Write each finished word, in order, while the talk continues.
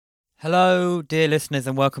Hello, dear listeners,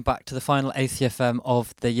 and welcome back to the final ACFM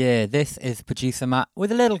of the year. This is producer Matt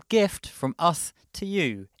with a little gift from us to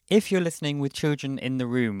you. If you're listening with children in the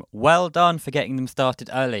room, well done for getting them started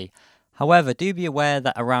early. However, do be aware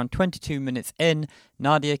that around 22 minutes in,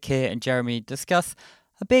 Nadia, Keir and Jeremy discuss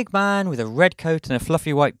a big man with a red coat and a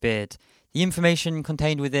fluffy white beard. The information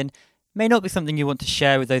contained within may not be something you want to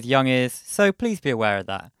share with those young ears, so please be aware of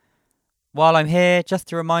that. While I'm here,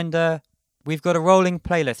 just a reminder, we've got a rolling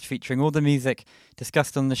playlist featuring all the music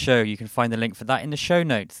discussed on the show. You can find the link for that in the show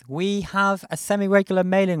notes. We have a semi-regular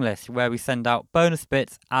mailing list where we send out bonus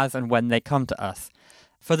bits as and when they come to us.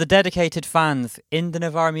 For the dedicated fans, in the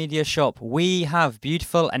Novara Media shop, we have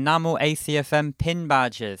beautiful enamel ACFM pin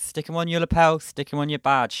badges. Stick them on your lapel, stick them on your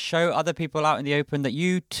badge. Show other people out in the open that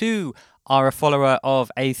you too are a follower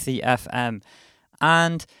of ACFM.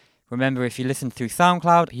 And remember, if you listen through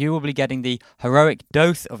SoundCloud, you will be getting the heroic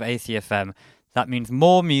dose of ACFM. That means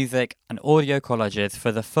more music and audio collages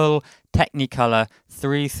for the full Technicolor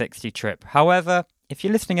 360 trip. However, if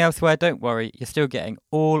you're listening elsewhere, don't worry, you're still getting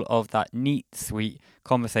all of that neat, sweet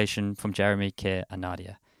conversation from Jeremy, Keir and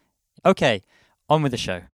Nadia. Okay, on with the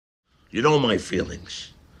show. You know my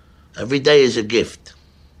feelings. Every day is a gift.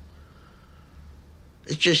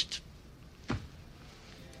 It's just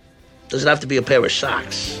doesn't have to be a pair of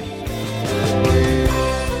socks.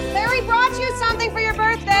 Larry brought you something for your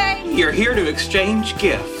birthday. You're here to exchange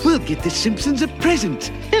gifts. We'll get the Simpsons a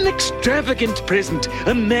present. An extravagant present.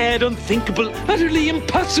 A mad, unthinkable, utterly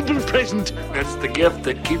impossible present. It's the gift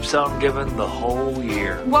that keeps on giving the whole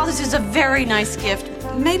year. Well, this is a very nice gift.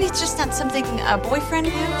 Maybe it's just not something a boyfriend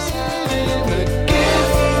gives. The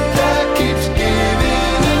gift that keeps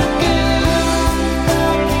giving again.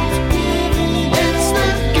 It's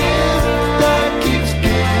the gift that keeps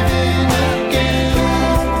giving again.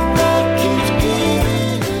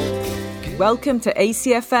 Welcome to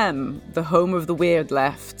ACFM, the home of the weird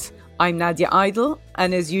left. I'm Nadia Idle,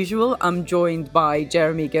 and as usual, I'm joined by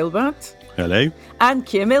Jeremy Gilbert. Hello. And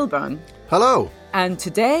Keir Milburn. Hello. And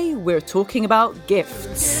today we're talking about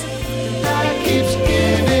gifts. That keeps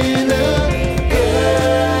giving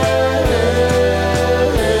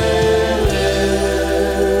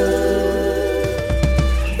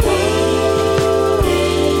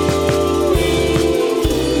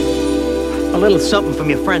A little something from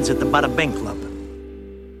your friends at the Bada Bing Club.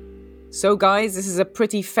 So guys, this is a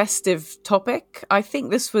pretty festive topic. I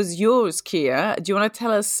think this was yours, Keir. Do you want to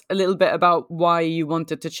tell us a little bit about why you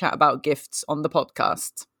wanted to chat about gifts on the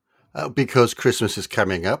podcast? Because Christmas is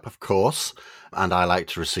coming up, of course, and I like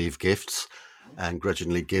to receive gifts and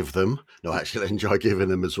grudgingly give them. No, actually, I enjoy giving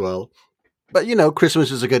them as well. But, you know,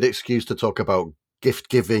 Christmas is a good excuse to talk about gift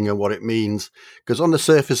giving and what it means, because on the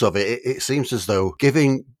surface of it, it seems as though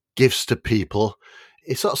giving gifts to people,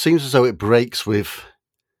 it sort of seems as though it breaks with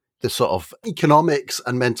the sort of economics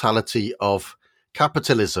and mentality of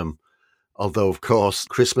capitalism. Although, of course,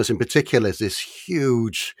 Christmas in particular is this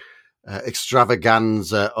huge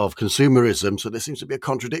extravaganza of consumerism. So there seems to be a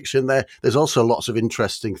contradiction there. There's also lots of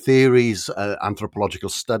interesting theories, anthropological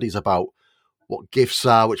studies about what gifts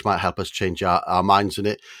are, which might help us change our minds in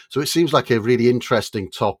it. So it seems like a really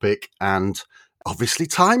interesting topic and obviously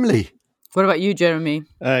timely. What about you, Jeremy?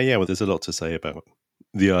 Well, there's a lot to say about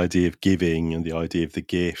the idea of giving and the idea of the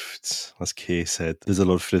gift. As Keir said, there's a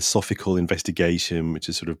lot of philosophical investigation which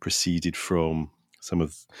has sort of proceeded from some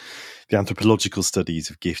of the anthropological studies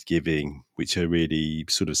of gift giving, which are really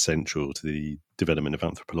sort of central to the development of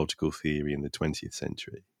anthropological theory in the 20th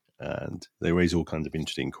century. And they raise all kinds of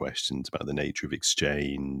interesting questions about the nature of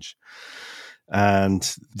exchange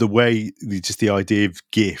and the way just the idea of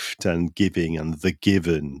gift and giving and the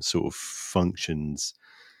given sort of functions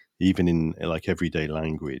even in like everyday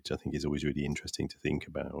language, I think is always really interesting to think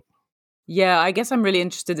about. Yeah, I guess I'm really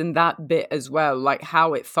interested in that bit as well, like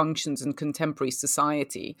how it functions in contemporary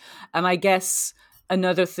society. And I guess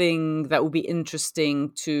another thing that will be interesting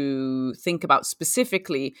to think about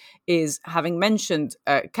specifically is, having mentioned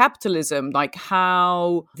capitalism, like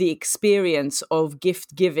how the experience of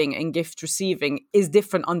gift giving and gift receiving is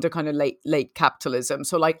different under kind of late capitalism.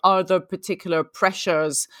 So like, are there particular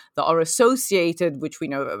pressures that are associated, which we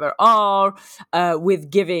know that there are, with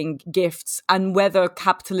giving gifts, and whether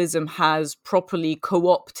capitalism has properly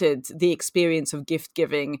co-opted the experience of gift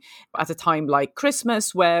giving at a time like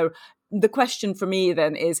Christmas, where the question for me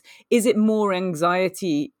then is it more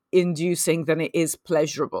anxiety inducing than it is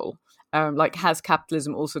pleasurable? Like, has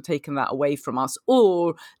capitalism also taken that away from us?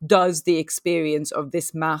 Or does the experience of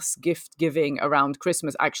this mass gift giving around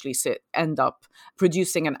Christmas actually end up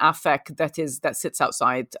producing an affect that sits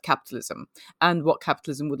outside capitalism, and what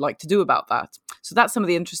capitalism would like to do about that? So that's some of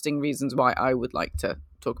the interesting reasons why I would like to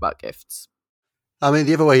talk about gifts. I mean,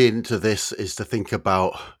 the other way into this is to think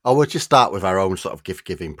about, we'll just start with our own sort of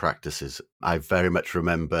gift-giving practices. I very much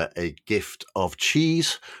remember a gift of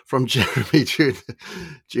cheese from Jeremy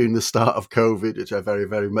during the start of COVID, which I very,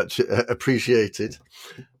 very much appreciated.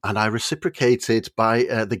 And I reciprocated by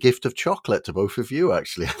the gift of chocolate to both of you,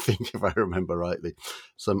 actually, I think, if I remember rightly,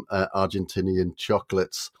 some Argentinian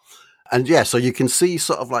chocolates. And yeah, so you can see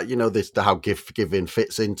sort of like, how gift giving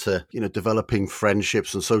fits into, developing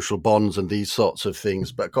friendships and social bonds and these sorts of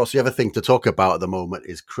things. But of course, the other thing to talk about at the moment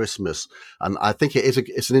is Christmas. And I think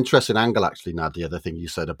it's an interesting angle, actually, Nadia, the thing you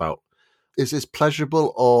said about, is this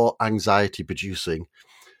pleasurable or anxiety producing?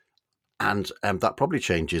 And that probably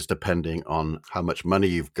changes depending on how much money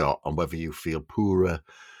you've got and whether you feel poorer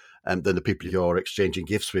than the people you're exchanging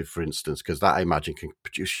gifts with, for instance, because that, I imagine, can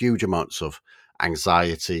produce huge amounts of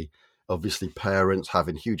anxiety. Obviously, parents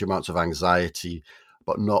having huge amounts of anxiety,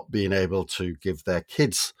 but not being able to give their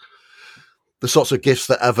kids the sorts of gifts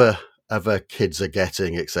that other kids are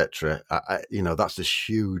getting, etc. That's this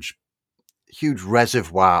huge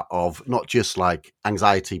reservoir of not just like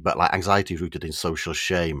anxiety, but like anxiety rooted in social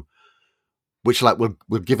shame, which like will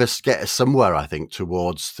get us somewhere, I think,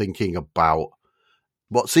 towards thinking about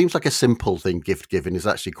what seems like a simple thing, gift giving, is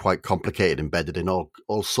actually quite complicated, embedded in all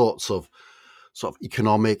sorts of sort of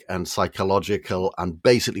economic and psychological and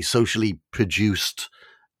basically socially produced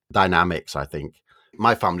dynamics, I think.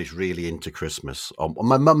 My family's really into Christmas. On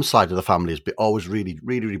my mum's side of the family has always really,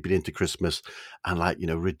 really, really been into Christmas and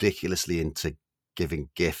ridiculously into giving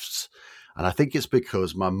gifts. And I think it's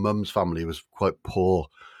because my mum's family was quite poor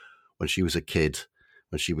when she was a kid,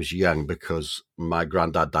 when she was young, because my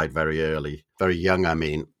granddad died very early, very young, I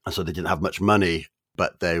mean. And so they didn't have much money.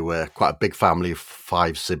 But they were quite a big family of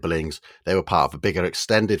 5 siblings. They were part of a bigger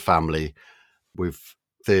extended family with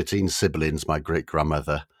 13 siblings. My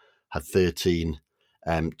great-grandmother had 13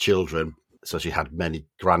 children. So she had many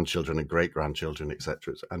grandchildren and great-grandchildren,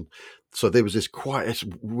 etc. And so there was this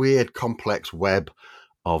weird, complex web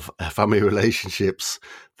of family relationships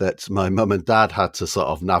that my mum and dad had to sort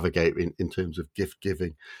of navigate in terms of gift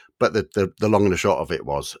giving. But the long and the short of it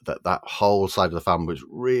was that whole side of the family was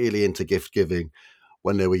really into gift giving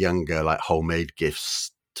when they were younger, like homemade gifts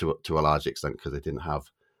to a large extent, because they didn't have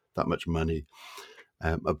that much money.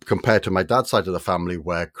 Compared to my dad's side of the family,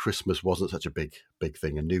 where Christmas wasn't such a big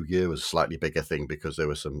thing, and New Year was a slightly bigger thing because there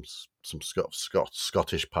were some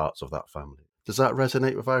Scottish parts of that family. Does that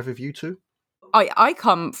resonate with either of you two? I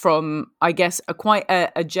come from, I guess, quite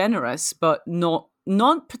a generous but not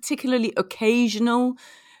particularly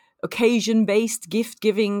occasion-based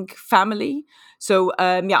gift-giving family. So,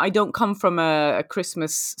 I don't come from a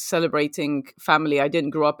Christmas celebrating family. I didn't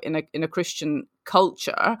grow up in a Christian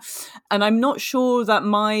culture. And I'm not sure that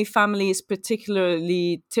my family is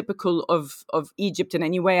particularly typical of Egypt in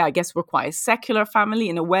any way. I guess we're quite a secular family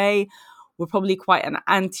in a way. We're probably quite an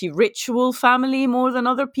anti-ritual family more than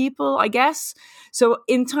other people, I guess. So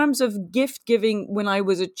in terms of gift-giving, when I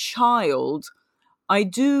was a child, I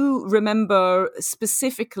do remember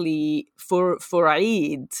specifically for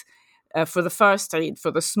Eid, for the first Eid, for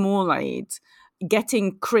the small Eid,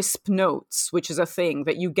 getting crisp notes, which is a thing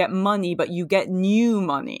that you get money, but you get new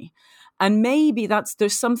money. And maybe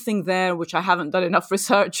there's something there which I haven't done enough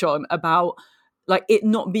research on about like it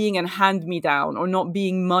not being a hand-me-down or not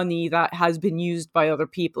being money that has been used by other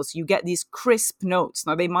people. So you get these crisp notes.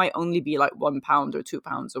 Now, they might only be like £1 or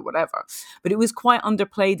 £2 or whatever, but it was quite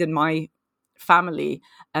underplayed in my family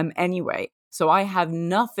anyway. So I have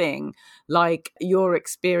nothing like your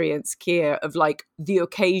experience, Keir, of like the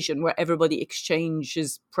occasion where everybody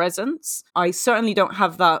exchanges presents. I certainly don't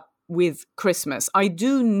have that with Christmas. I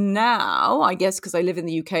do now, I guess, because I live in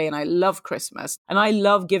the UK and I love Christmas and I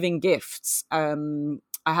love giving gifts.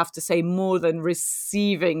 I have to say, more than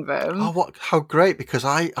receiving them. Oh, how great, because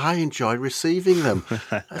I enjoy receiving them.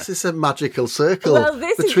 This is a magical circle. Well,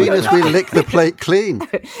 between us, we lick the plate clean.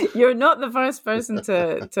 You're not the first person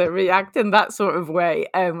to react in that sort of way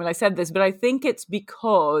when I said this, but I think it's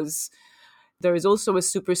because there is also a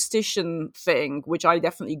superstition thing, which I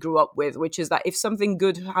definitely grew up with, which is that if something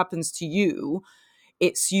good happens to you,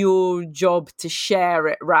 it's your job to share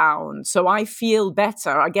it round. So I feel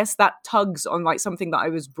better. I guess that tugs on like something that I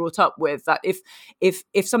was brought up with, that if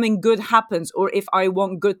something good happens or if I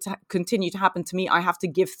want good to continue to happen to me, I have to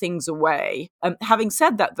give things away. Having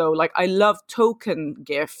said that though, like I love token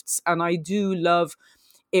gifts and I do love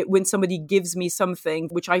it when somebody gives me something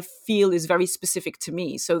which I feel is very specific to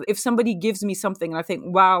me. So if somebody gives me something and I think,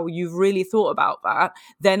 wow, you've really thought about that,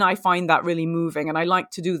 then I find that really moving. And I like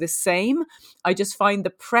to do the same. I just find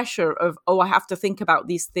the pressure of, I have to think about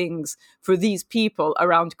these things for these people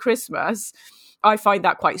around Christmas I find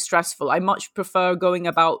that quite stressful. I much prefer going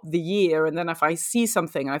about the year, and then if I see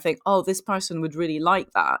something and I think, oh, this person would really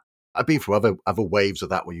like that. I've been through other waves of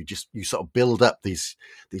that where you sort of build up these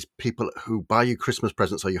people who buy you Christmas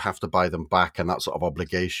presents, or you have to buy them back, and that sort of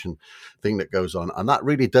obligation thing that goes on, and that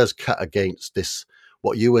really does cut against this.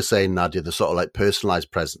 What you were saying, Nadia, the sort of like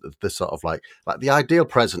personalized present, the sort of like the ideal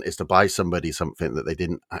present is to buy somebody something that they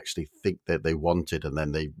didn't actually think that they wanted, and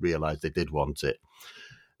then they realize they did want it.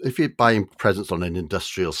 If you're buying presents on an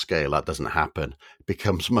industrial scale, that doesn't happen. It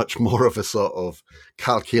becomes much more of a sort of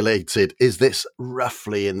calculated, is this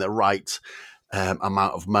roughly in the right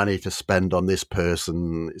amount of money to spend on this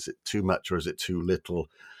person? Is it too much or is it too little?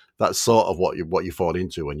 That's sort of what you fall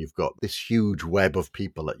into when you've got this huge web of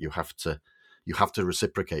people that you have to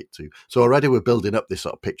reciprocate to. So already we're building up this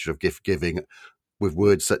sort of picture of gift giving with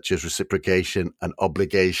words such as reciprocation and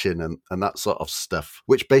obligation and that sort of stuff,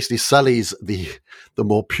 which basically sullies the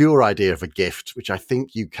more pure idea of a gift, which I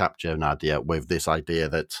think you capture, Nadia, with this idea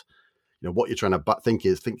that, what you're trying to think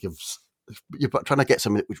of, you're trying to get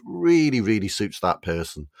something which really, really suits that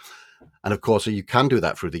person. And of course, you can do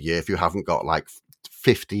that through the year if you haven't got like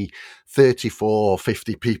 34 or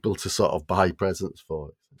 50 people to sort of buy presents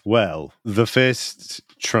for. Well, the first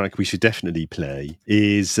track we should definitely play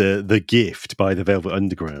is The Gift by the Velvet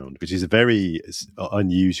Underground, which is a very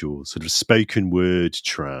unusual sort of spoken word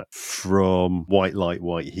track from White Light,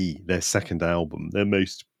 White Heat, their second album,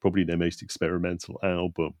 probably their most experimental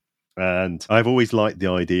album. And I've always liked the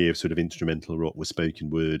idea of sort of instrumental rock with spoken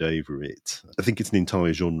word over it. I think it's an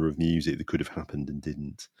entire genre of music that could have happened and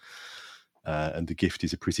didn't. And The Gift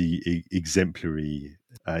is a pretty exemplary.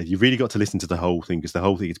 You've really got to listen to the whole thing, because the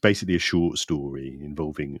whole thing, it's basically a short story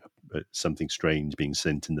involving something strange being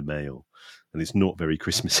sent in the mail, and it's not very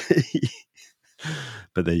Christmassy.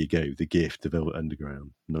 But there you go, The Gift, the Velvet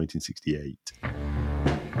Underground, 1968.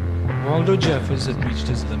 Waldo Jeffers had reached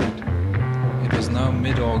his limit. It was now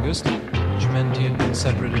mid-August, which meant he had been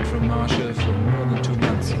separated from Marcia for more than 2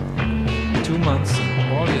 months. 2 months,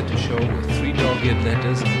 and all he had to show were 3 dog-eared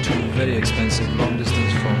letters and 2 very expensive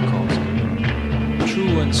long-distance phone calls.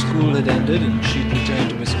 True, when school had ended and she'd returned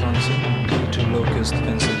to Wisconsin and he to Locust,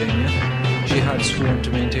 Pennsylvania, she had sworn to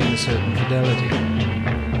maintain a certain fidelity.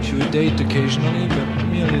 She would date occasionally, but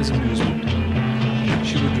merely as amusement.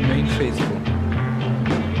 She would remain faithful.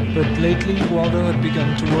 But lately, Waldo had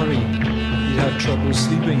begun to worry. He'd have trouble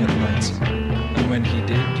sleeping at nights, and when he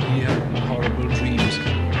did, he had horrible dreams.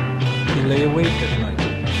 He lay awake at night,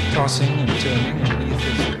 tossing and turning underneath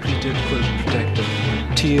his pleated quilt protector,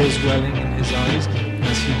 tears welling in his eyes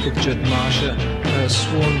as he pictured Marcia, her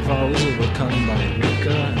sworn vows overcome by liquor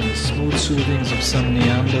and the smooth soothings of some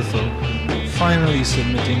Neanderthal, finally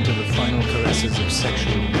submitting to the final caresses of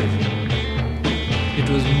sexual oblivion. It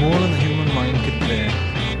was more than the human mind could bear.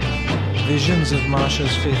 Visions of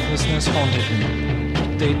Marcia's faithlessness haunted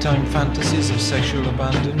him. Daytime fantasies of sexual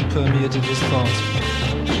abandon permeated his thoughts.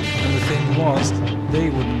 And the thing was, they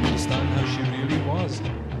wouldn't understand how she really was.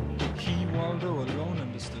 He, Waldo, alone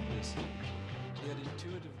understood this. He had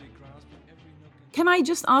intuitively grasped every nook and... Can I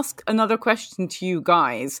just ask another question to you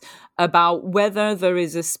guys about whether there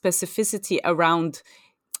is a specificity around,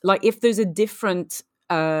 like if there's a different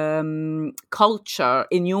culture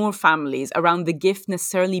in your families around the gift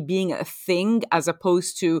necessarily being a thing as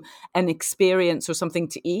opposed to an experience or something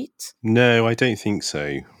to eat? No, I don't think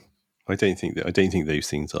so. I don't think those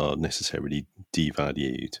things are necessarily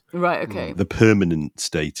devalued. Right, okay. The permanent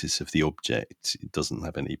status of the object, it doesn't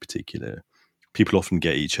have any particular. People often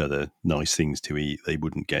get each other nice things to eat. They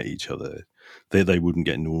wouldn't get each other. They wouldn't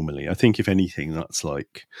get normally. I think if anything, that's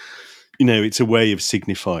like, it's a way of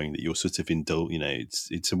signifying that you're sort of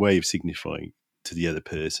it's a way of signifying to the other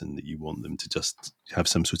person that you want them to just have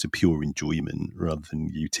some sort of pure enjoyment rather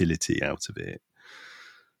than utility out of it.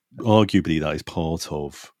 Arguably, that is part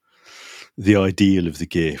of the ideal of the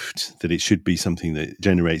gift, that it should be something that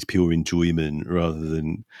generates pure enjoyment rather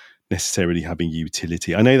than necessarily having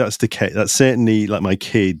utility. I know that's the case. That's certainly, like, my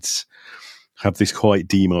kids have this quite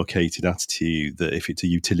demarcated attitude that if it's a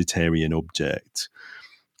utilitarian object,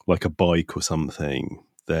 like a bike or something,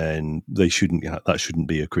 then that shouldn't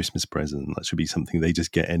be a Christmas present. That should be something they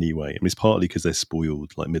just get anyway. I mean, it's partly because they're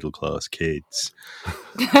spoiled, like middle class kids.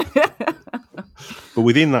 But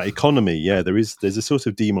within that economy, there's a sort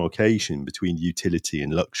of demarcation between utility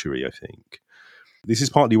and luxury, I think. This is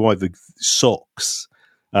partly why the socks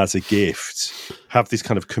as a gift have this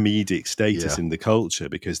kind of comedic status in the culture,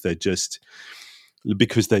 because they're just they're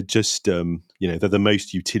the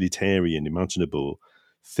most utilitarian imaginable.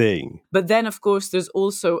 thing. But then, of course, there's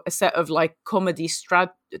also a set of like comedy,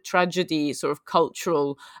 tragedy, sort of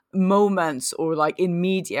cultural moments, or like in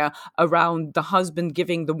media around the husband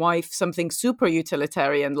giving the wife something super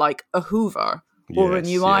utilitarian, like a Hoover or a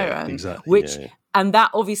new iron, exactly, and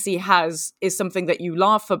that obviously is something that you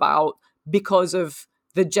laugh about because of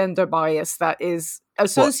the gender bias that is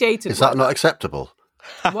associated with Is that not acceptable?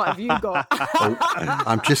 What have you got?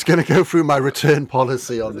 I'm just going to go through my return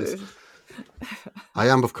policy on this. I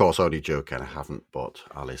am, of course, only joking. I haven't bought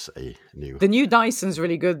Alice a new. The new Dyson's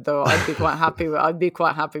really good, though. I'd be quite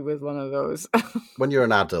happy with one of those. When you're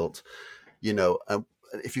an adult, you know,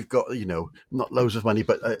 if you've got, you know, not loads of money,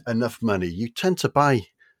 but enough money, you tend to buy,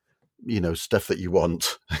 you know, stuff that you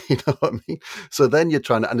want. You know what I mean? So then you're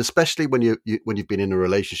trying to, and especially when when you've been in a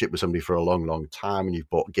relationship with somebody for a long, long time, and you've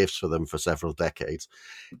bought gifts for them for several decades,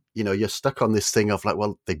 you know, you're stuck on this thing of like,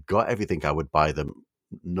 well, they've got everything I would buy them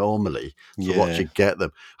normally, so what you get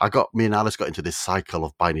them. Me and Alice got into this cycle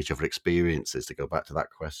of buying each other experiences, to go back to that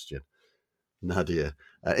question, Nadia.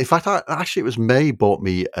 In fact, actually it was May bought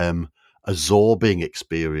me a zorbing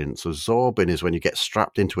experience. So zorbing is when you get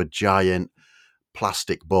strapped into a giant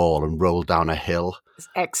plastic ball and roll down a hill. It's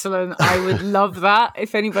excellent. I would love that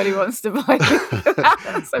if anybody wants to buy it.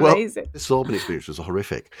 That's amazing. Well, this zorbing experience was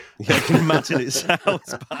horrific. Yeah, I can imagine it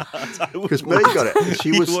sounds bad. Because May got it.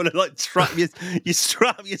 You want to like strap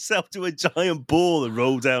yourself to a giant ball and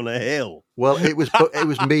roll down a hill. Well, it was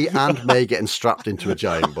me and May getting strapped into a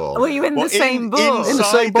giant ball. Were you in the same ball? In the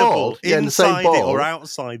same ball? Yeah, in the same ball. Or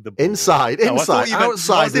outside the ball? Inside.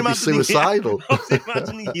 Outside would be suicidal. I was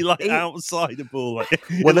imagining you like outside the ball. Like,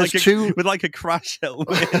 well, there's with like a crash helmet.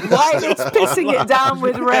 Why it's pissing it down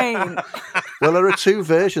with rain? Well, there are two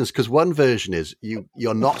versions, because one version is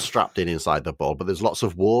you're not strapped inside the ball, but there's lots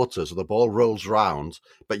of water, so the ball rolls round,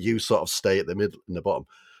 but you sort of stay at the middle in the bottom.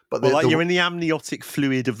 But you're in the amniotic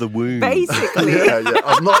fluid of the womb. Basically. Yeah.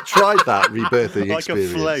 I've not tried that rebirthing like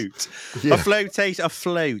experience. A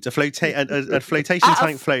float. A flotation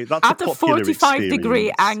tank float. That's at a popular a 45-degree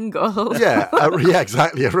experience. angle. Yeah,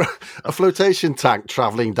 exactly. A flotation tank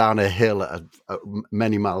travelling down a hill at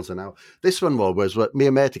many miles an hour. This one was me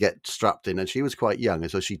and May had to get strapped in, and she was quite young,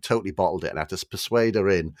 and so she totally bottled it, and I had to persuade her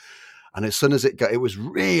in. And as soon as it was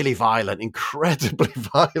really violent, incredibly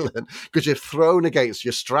violent, because you're thrown against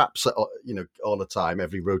your straps, all the time,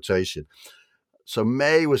 every rotation. So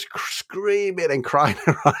May was screaming and crying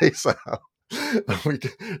her eyes out.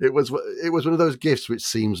 It was one of those gifts which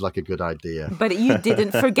seems like a good idea, but you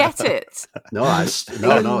didn't forget it. No,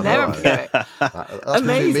 never forget it. That's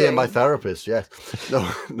between me and my therapist. Yes,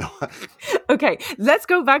 no. Okay, let's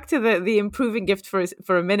go back to the improving gift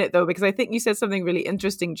for a minute, though, because I think you said something really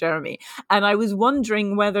interesting, Jeremy, and I was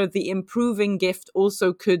wondering whether the improving gift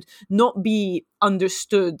also could not be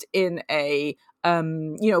understood in a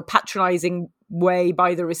patronizing way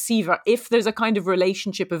by the receiver if there's a kind of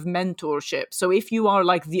relationship of mentorship. So if you are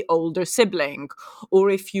like the older sibling, or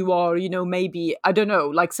if you are, maybe, I don't know,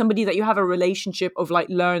 like somebody that you have a relationship of like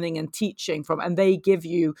learning and teaching from, and they give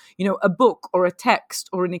you, a book or a text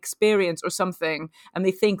or an experience or something, and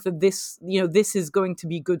they think that this is going to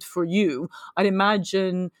be good for you. I'd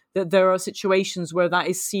imagine that there are situations where that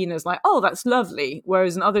is seen as like, oh, that's lovely.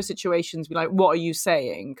 Whereas in other situations, be like, what are you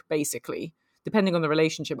saying, basically? Depending on the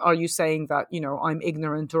relationship, are you saying that, I'm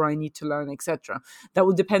ignorant or I need to learn, etc.? That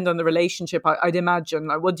will depend on the relationship, I'd imagine.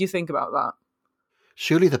 Like, what do you think about that?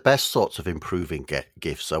 Surely the best sorts of improving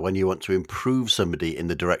gifts are when you want to improve somebody in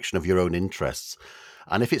the direction of your own interests.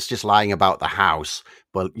 And if it's just lying about the house,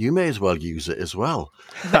 well, you may as well use it as well.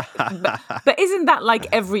 But isn't that like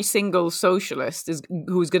every single socialist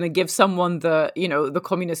who's going to give someone the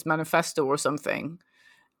Communist Manifesto or something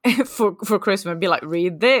for Christmas and be like,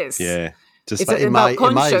 read this? Yeah. Just it's in my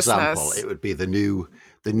example, it would be the new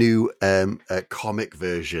comic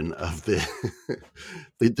version of the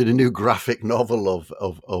new graphic novel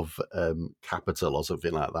of Capital or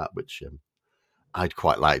something like that, which I'd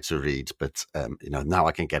quite like to read, but now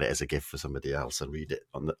I can get it as a gift for somebody else and read it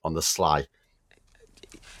on the sly.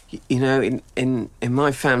 In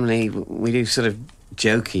my family, we do sort of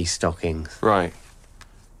jokey stockings. Right.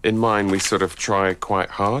 In mine, we sort of try quite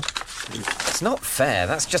hard. It's not fair.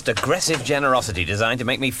 That's just aggressive generosity designed to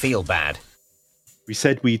make me feel bad. We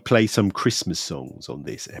said we'd play some Christmas songs on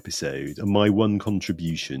this episode, and my one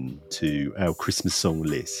contribution to our Christmas song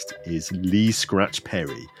list is Lee Scratch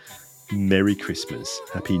Perry, Merry Christmas,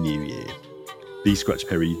 Happy New Year. Lee Scratch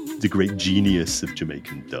Perry, the great genius of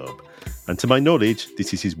Jamaican dub. And to my knowledge,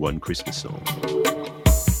 this is his one Christmas song.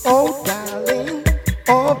 Oh, darling,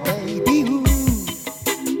 oh, baby, ooh,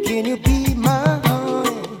 can you be my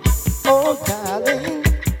honey? Oh, darling,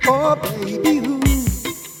 oh, baby, ooh,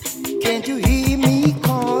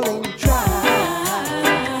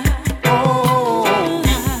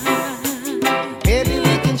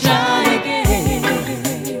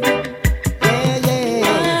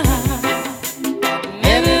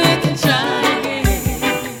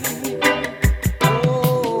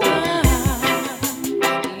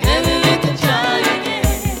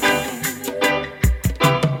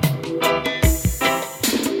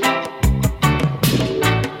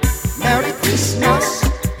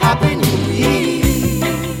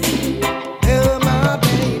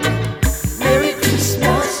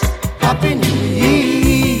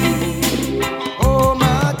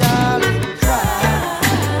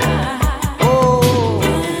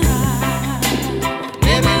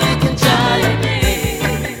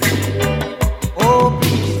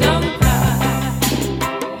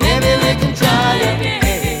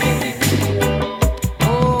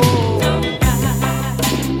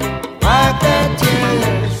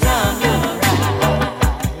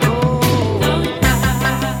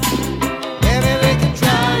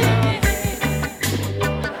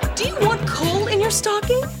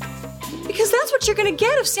 Because that's what you're gonna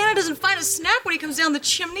get if Santa doesn't find a snack when he comes down the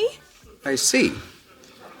chimney. I see.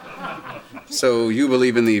 So you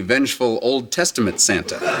believe in the vengeful Old Testament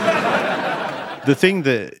Santa? The thing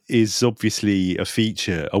that is obviously a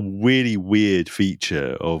feature, a really weird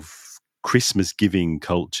feature of Christmas giving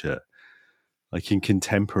culture, like in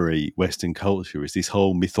contemporary Western culture, is this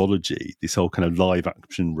whole mythology, this whole kind of live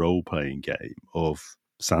action role playing game of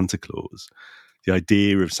Santa Claus. The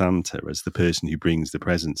idea of Santa as the person who brings the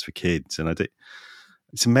presents for kids, and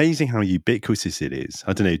it's amazing how ubiquitous it is.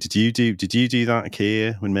 I don't know. Did you do that,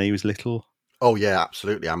 Keir, when May was little? Oh yeah,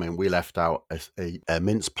 absolutely. I mean, we left out a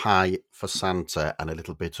mince pie for Santa and a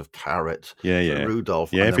little bit of carrot for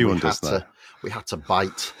Rudolph. Yeah, and everyone does that. We had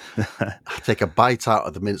to take a bite out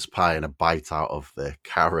of the mince pie and a bite out of the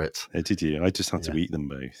carrot. Did you? I just had to eat them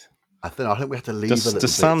both. I think we had to leave does, a little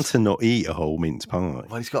does Santa not eat a whole mince pie?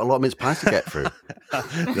 Well, he's got a lot of mince pies to get through.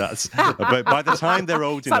 But by the time they're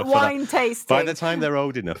old enough, like wine tasting. By the time they're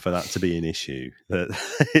old enough for that to be an issue, that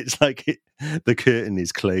it's like the curtain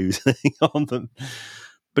is closing on them.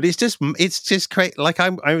 But it's just great. Like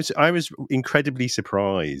I was incredibly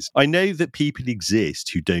surprised. I know that people exist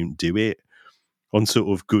who don't do it on sort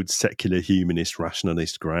of good secular humanist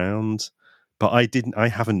rationalist grounds. But I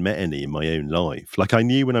haven't met any in my own life. Like I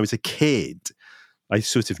knew when I was a kid, I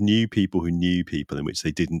sort of knew people who knew people in which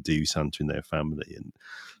they didn't do Santa in their family. And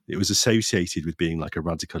it was associated with being like a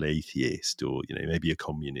radical atheist or, maybe a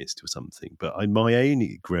communist or something. But my own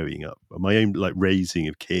growing up, my own like raising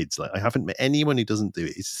of kids, like I haven't met anyone who doesn't do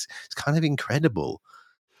it. It's kind of incredible.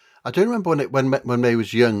 I do remember when May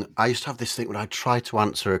was young, I used to have this thing when I tried to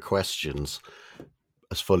answer her questions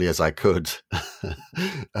as fully as I could.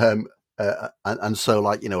 And so,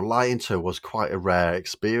 like, lying to her was quite a rare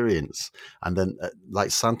experience. And then,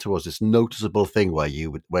 like, Santa was this noticeable thing where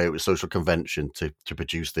it was social convention to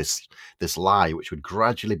produce this lie, which would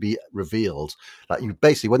gradually be revealed. Like, you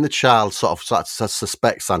basically, when the child sort of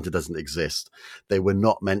suspects Santa doesn't exist, they were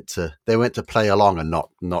meant to play along and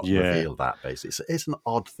not reveal that. Basically, it's an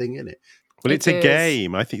odd thing, isn't it? Well, it's a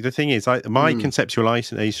game. I think the thing is, my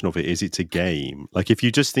conceptualization of it is it's a game. Like, if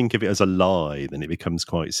you just think of it as a lie, then it becomes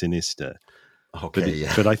quite sinister. Okay,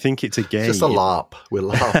 but I think it's a game. It's just a LARP. We're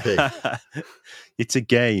LARPing. It's a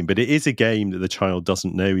game, but it is a game that the child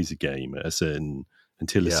doesn't know is a game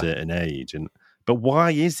until a certain age. But why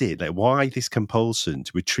is it? Like, why this compulsion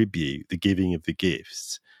to attribute the giving of the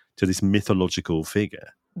gifts to this mythological figure?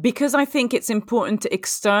 Because I think it's important to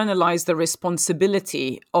externalize the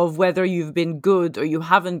responsibility of whether you've been good or you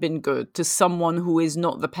haven't been good to someone who is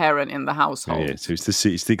not the parent in the household. Yeah, so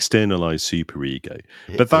it's the externalized superego.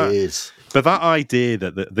 But that idea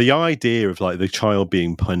that the idea of like the child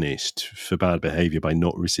being punished for bad behavior by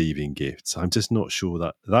not receiving gifts, I'm just not sure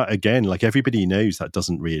that again, like everybody knows that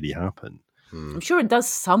doesn't really happen. I'm sure it does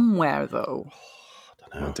somewhere though.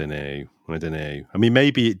 I don't know. I mean,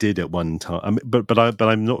 maybe it did at one time, but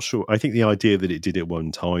I'm not sure. I think the idea that it did at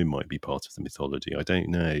one time might be part of the mythology. I don't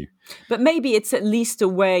know. But maybe it's at least a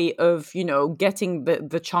way of, getting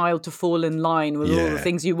the child to fall in line with all the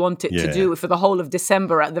things you want it to do for the whole of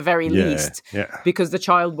December at the very least, because the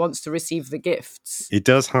child wants to receive the gifts. It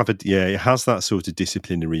does have it has that sort of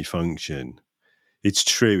disciplinary function. It's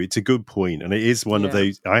true. It's a good point. And it is one of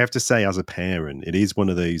those, I have to say as a parent, it is one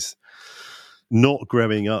of those, not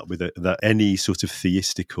growing up with any sort of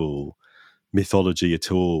theistical mythology at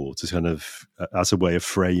all, to kind of as a way of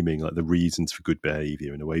framing like the reasons for good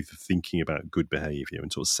behaviour and a way of thinking about good behaviour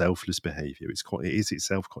and sort of selfless behaviour. It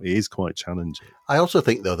is quite challenging. I also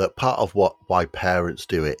think though that part of why parents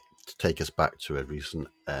do it, to take us back to a recent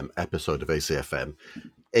episode of ACFM,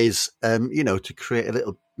 is to create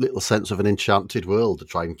a little sense of an enchanted world, to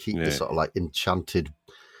try and keep the sort of like enchanted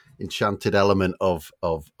element of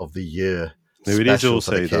the year. No, it is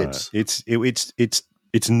also that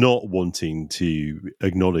it's not wanting to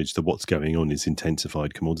acknowledge that what's going on is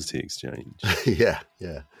intensified commodity exchange. yeah,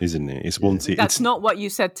 isn't it? It's wanting. That's not what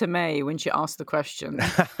you said to May when she asked the question,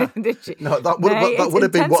 did she? No, that would have been what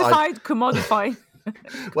intensified commodified.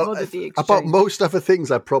 Well, about most other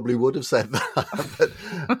things, I probably would have said that,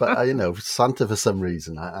 but Santa for some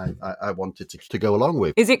reason I wanted to go along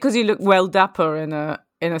with. Is it because you look well dapper in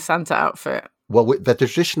a Santa outfit? Well, the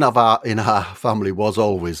tradition in our family was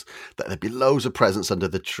always that there'd be loads of presents under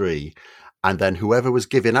the tree, and then whoever was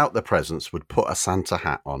giving out the presents would put a Santa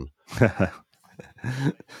hat on.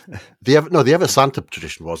 The other Santa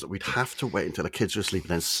tradition was that we'd have to wait until the kids were asleep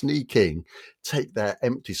and then sneak in, take their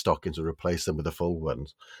empty stockings and replace them with the full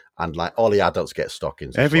ones. And like all the adults get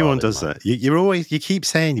stockings. Everyone does that. You keep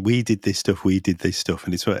saying we did this stuff,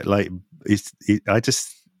 and it's like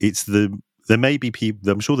it's the There may be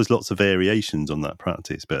people, I'm sure there's lots of variations on that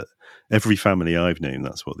practice, but every family I've known,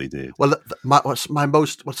 that's what they did. Well, what's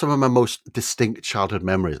some of my most distinct childhood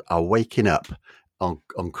memories are waking up on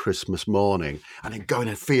Christmas morning and then going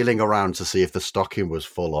and feeling around to see if the stocking was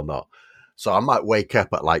full or not. So I might wake up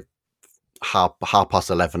at like half past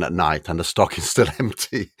 11 at night and the stocking's still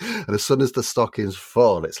empty. And as soon as the stocking's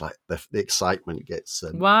full, it's like the excitement gets.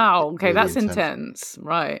 Wow. Okay, really that's intense.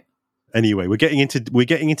 Right. Anyway, we're getting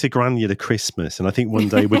into granular Christmas, and I think one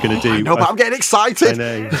day we're going to do. I know, but I'm getting excited. I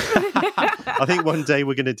know. I think one day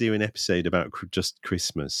we're going to do an episode about just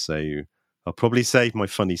Christmas, so I'll probably save my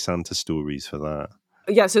funny Santa stories for that.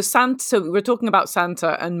 Yeah, so Santa. So we're talking about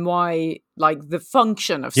Santa and why, like, the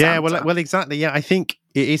function of Santa. Yeah, well, exactly. Yeah, I think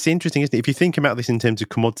it's interesting, isn't it? If you think about this in terms of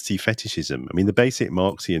commodity fetishism, I mean, the basic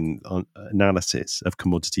Marxian analysis of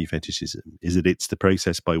commodity fetishism is that it's the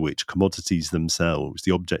process by which commodities themselves,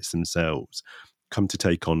 the objects themselves, come to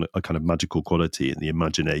take on a kind of magical quality in the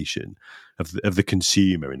imagination of the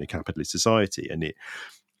consumer in a capitalist society, and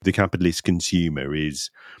the capitalist consumer is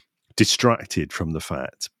distracted from the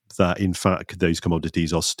fact that, in fact, those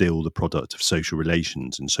commodities are still the product of social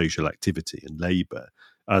relations and social activity and labour,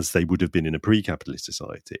 as they would have been in a pre-capitalist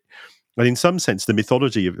society. And in some sense, the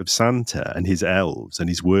mythology of Santa and his elves and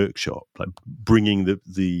his workshop, like bringing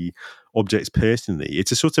the objects personally,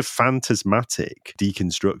 it's a sort of phantasmatic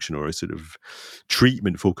deconstruction or a sort of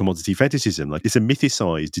treatment for commodity fetishism. Like, it's a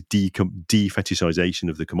mythicized de-fetishization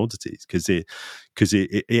of the commodities because it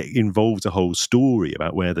involves a whole story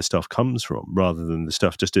about where the stuff comes from rather than the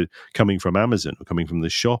stuff just coming from Amazon or coming from the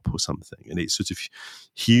shop or something. And it sort of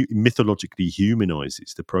mythologically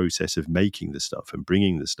humanizes the process of making the stuff and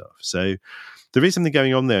bringing the stuff. So there is something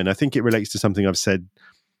going on there, and I think it relates to something I've said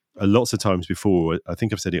lots of times before. I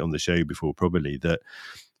think I've said it on the show before, probably, that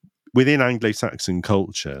within Anglo-Saxon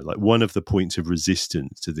culture, like, one of the points of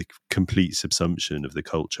resistance to the complete subsumption of the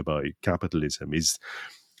culture by capitalism is,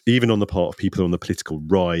 even on the part of people on the political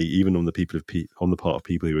right, even on the part of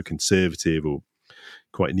people who are conservative or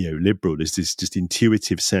quite neoliberal, there's this just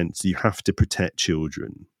intuitive sense that you have to protect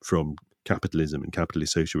children from capitalism and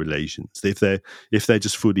capitalist social relations. If they're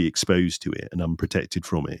just fully exposed to it and unprotected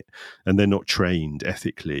from it, and they're not trained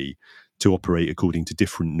ethically to operate according to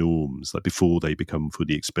different norms, like before they become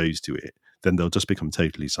fully exposed to it, then they'll just become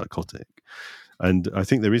totally psychotic. And I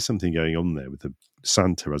think there is something going on there with the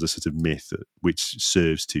Santa as a sort of myth which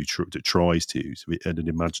serves to tries to, at an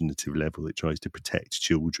imaginative level, it tries to protect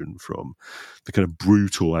children from the kind of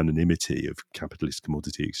brutal anonymity of capitalist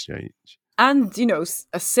commodity exchange. And,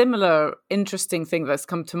 a similar interesting thing that's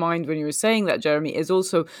come to mind when you were saying that, Jeremy, is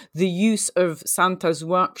also the use of Santa's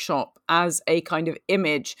workshop as a kind of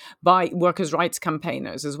image by workers' rights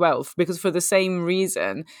campaigners as well. Because for the same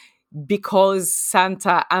reason, because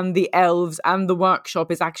Santa and the elves and the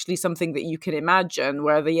workshop is actually something that you can imagine,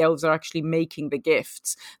 where the elves are actually making the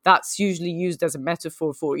gifts, that's usually used as a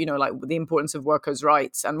metaphor for, like, the importance of workers'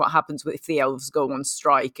 rights and what happens if the elves go on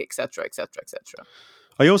strike, etc., etc., etc.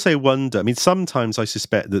 I also wonder, I mean, sometimes I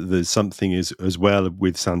suspect that there's something as well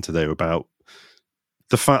with Santa there about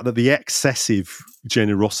the fact that the excessive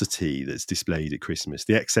generosity that's displayed at Christmas,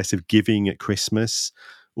 the excessive giving at Christmas,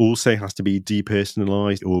 also has to be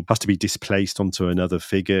depersonalized or has to be displaced onto another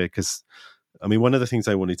figure. Because, I mean, one of the things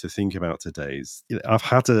I wanted to think about today is, I've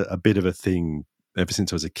had a bit of a thing ever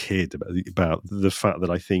since I was a kid about the fact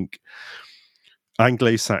that I think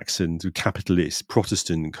Anglo-Saxon capitalist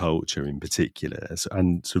Protestant culture in particular,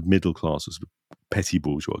 and sort of middle class or sort of petty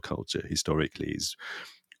bourgeois culture historically,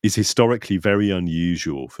 is historically very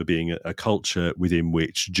unusual for being a culture within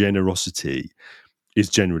which generosity is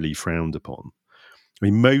generally frowned upon. I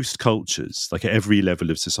mean, most cultures, like at every level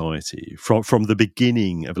of society, from the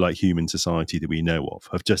beginning of like human society that we know of,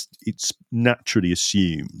 it's naturally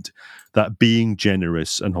assumed that being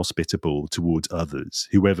generous and hospitable towards others,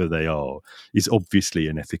 whoever they are, is obviously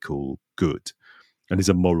an ethical good and is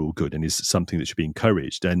a moral good and is something that should be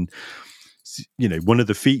encouraged. And, one of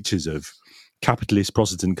the features of capitalist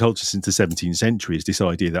Protestant culture since the 17th century is this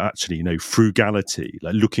idea that actually, frugality,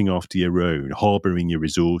 like looking after your own, harbouring your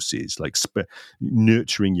resources, like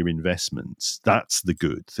nurturing your investments, that's the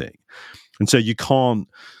good thing. And so you can't,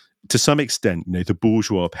 to some extent, the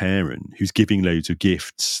bourgeois parent who's giving loads of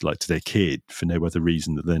gifts, like to their kid for no other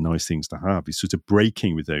reason that they're nice things to have, is sort of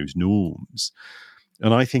breaking with those norms.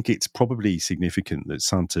 And I think it's probably significant that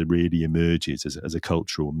Santa really emerges as a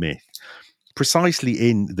cultural myth precisely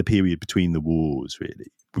in the period between the wars,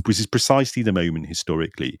 really, which is precisely the moment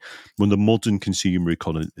historically when the modern consumer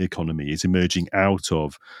economy is emerging out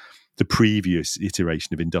of the previous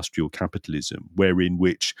iteration of industrial capitalism, wherein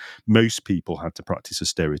which most people had to practice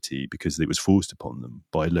austerity because it was forced upon them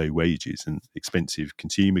by low wages and expensive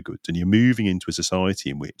consumer goods. And you're moving into a society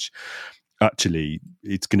in which actually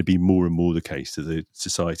it's going to be more and more the case that the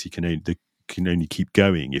society can only keep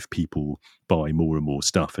going if people buy more and more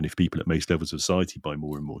stuff, and if people at most levels of society buy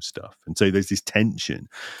more and more stuff. And so there's this tension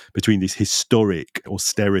between this historic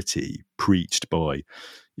austerity preached by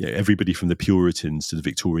everybody from the Puritans to the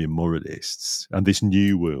Victorian moralists, and this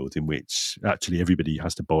new world in which actually everybody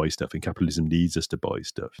has to buy stuff and capitalism needs us to buy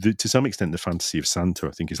stuff. To some extent, the fantasy of Santa,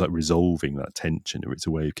 I think, is like resolving that tension, or it's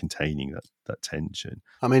a way of containing that tension.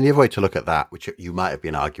 I mean, the other way to look at that, which you might have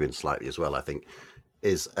been arguing slightly as well, I think,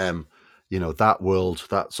 is that world,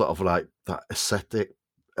 that sort of like that ascetic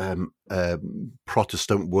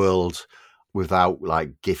Protestant world without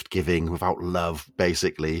like gift giving, without love,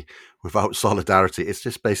 basically, without solidarity. It's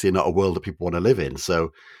just basically not a world that people want to live in.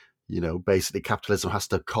 So, basically capitalism has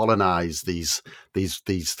to colonize these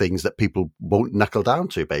things that people won't knuckle down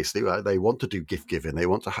to, basically, right? They want to do gift giving. They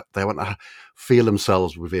want to feel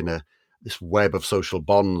themselves within this web of social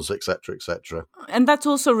bonds, etc., etc. And that's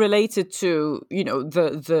also related to,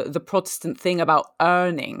 the Protestant thing about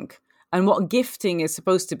earning. And what gifting is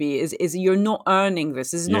supposed to be is you're not earning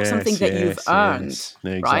this. It's not something that you've earned,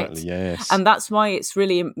 exactly, right? Yes. And that's why it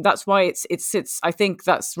sits. I think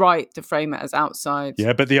that's right to frame it as outside.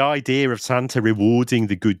 Yeah, but the idea of Santa rewarding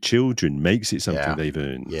the good children makes it something they've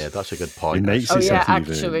earned. Yeah, that's a good point. It makes it something you've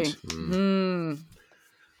actually. earned.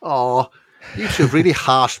 Oh, you should have really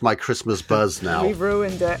harshed my Christmas buzz now. We've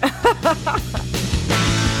ruined it.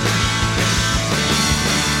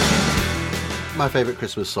 My favourite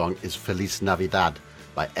Christmas song is Feliz Navidad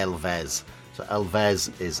by Elvis. So Elvis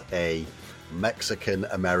is a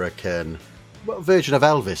Mexican-American version of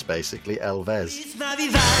Elvis, basically. Elvis. Feliz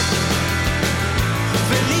Navidad.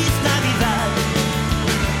 Feliz Navidad.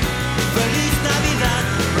 Feliz Navidad.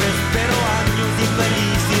 Prospero años y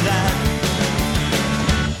felicidad.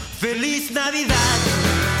 Feliz Navidad.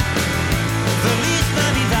 Feliz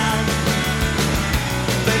Navidad.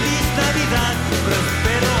 Feliz Navidad.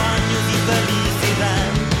 Prospero años y felicidad.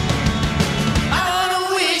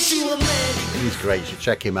 He's great. You should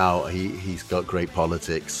check him out. He's got great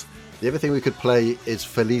politics. The other thing we could play is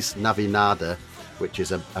Feliz Navidad, which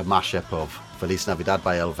is a mashup of Feliz Navidad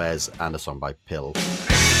by Elvis and a song by Pill.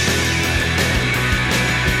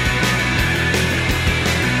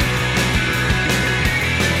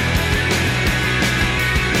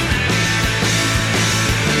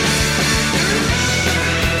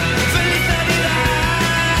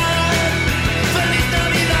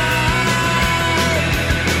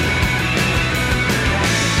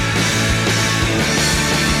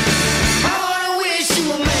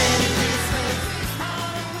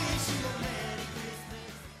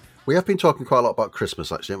 We have been talking quite a lot about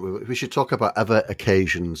Christmas, actually. We should talk about other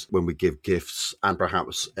occasions when we give gifts, and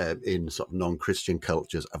perhaps in sort of non-Christian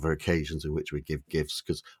cultures, other occasions in which we give gifts,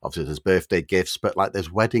 because obviously there's birthday gifts, but like there's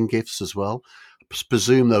wedding gifts as well. I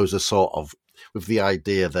presume those are sort of with the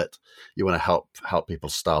idea that you want to help people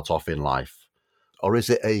start off in life. Or is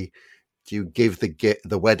it do you give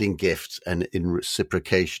the wedding gift and in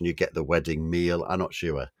reciprocation you get the wedding meal? I'm not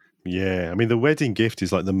sure. Yeah, I mean, the wedding gift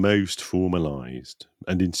is like the most formalised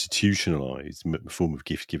and institutionalised form of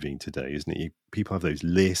gift giving today, isn't it? People have those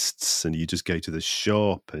lists and you just go to the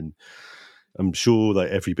shop, and I'm sure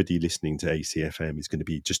that everybody listening to ACFM is going to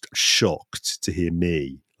be just shocked to hear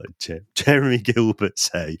me, like Jeremy Gilbert,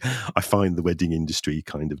 say, I find the wedding industry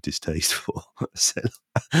kind of distasteful. So,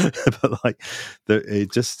 but like,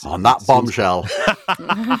 it just... On that bombshell.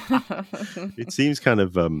 It seems kind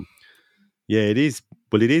of... yeah, it is.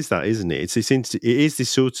 Well, it is that, isn't it? It is this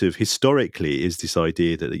sort of, historically, is this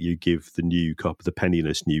idea that you give the new couple, the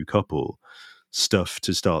penniless new couple, stuff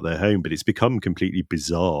to start their home, but it's become completely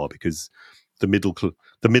bizarre because the middle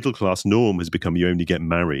class norm has become you only get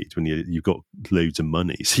married when you've got loads of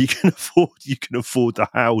money, so you can afford the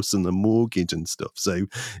house and the mortgage and stuff. So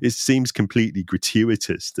it seems completely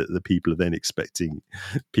gratuitous that the people are then expecting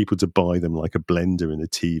people to buy them like a blender and a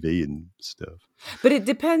TV and stuff. But it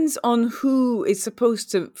depends on who is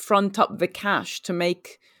supposed to front up the cash to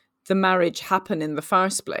make the marriage happen in the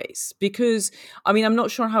first place. Because, I mean, I'm not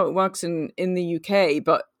sure how it works in the UK,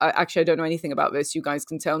 but I don't know anything about this. You guys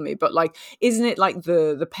can tell me. But like, isn't it like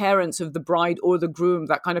the parents of the bride or the groom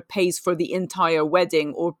that kind of pays for the entire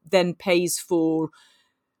wedding, or then pays for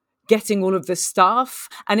getting all of the stuff?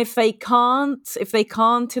 And if they can't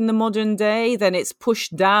in the modern day, then it's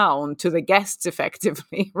pushed down to the guests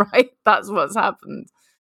effectively, right? That's what's happened.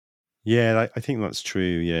 Yeah, I think that's true,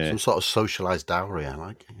 yeah. Some sort of socialised dowry, I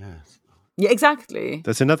like it, yes. Yeah, exactly.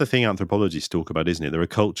 That's another thing anthropologists talk about, isn't it? There are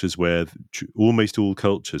cultures where almost all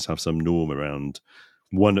cultures have some norm around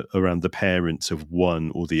the parents of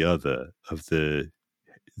one or the other of the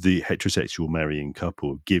heterosexual marrying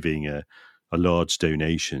couple giving a large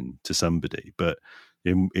donation to somebody. But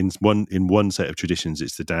in one set of traditions,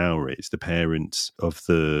 it's the dowry. It's the parents of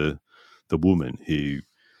the woman who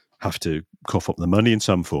have to cough up the money in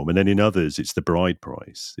some form, and then in others, it's the bride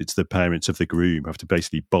price. It's the parents of the groom have to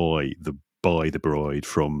basically buy the bride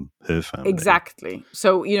from her family. Exactly.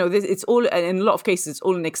 So, it's all, in a lot of cases, it's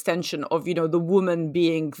all an extension of, the woman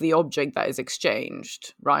being the object that is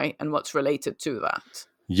exchanged, right? And what's related to that.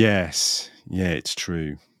 Yes. Yeah, it's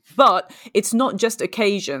true. But it's not just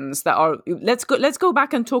occasions that are. Let's go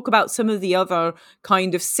back and talk about some of the other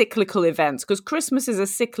kind of cyclical events, because Christmas is a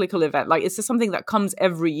cyclical event. Like, it's just something that comes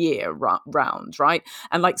every year round, right?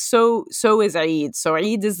 And like so is Eid. So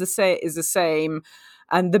Eid is the same.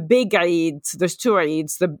 And the big Eid, there's two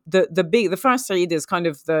Eids. The first Eid is kind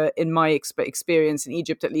of in my experience in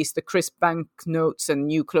Egypt, at least, the crisp banknotes and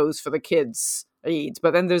new clothes for the kids Eid.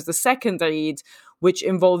 But then there's the second Eid, which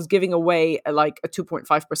involves giving away like a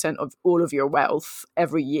 2.5% of all of your wealth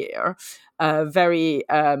every year. Very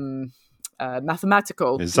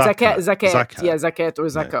mathematical. Zakat, yeah, zakat or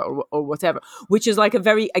zakah or whatever, which is like a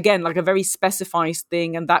very specified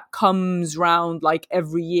thing, and that comes round like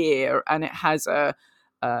every year, and it has a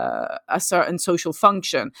certain social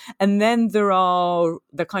function. And then there are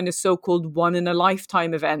the kind of so-called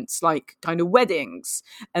one-in-a-lifetime events, like kind of weddings.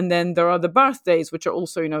 And then there are the birthdays, which are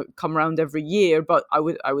also, come around every year. But I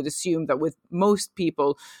would assume that with most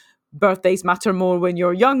people, birthdays matter more when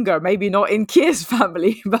you're younger. Maybe not in Keir's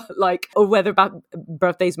family, but or whether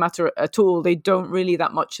birthdays matter at all. They don't really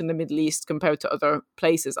that much in the Middle East compared to other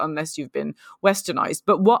places, unless you've been westernized.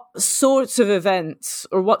 But what sorts of events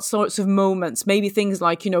or what sorts of moments, maybe things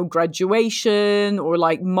like, graduation or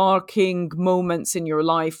like marking moments in your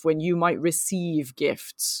life when you might receive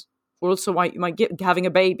gifts? Or also why you might get having a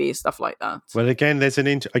baby, stuff like that. Well, again, there's an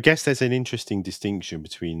interesting distinction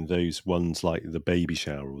between those ones like the baby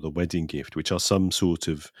shower or the wedding gift, which are some sort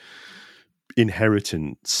of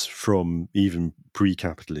inheritance from even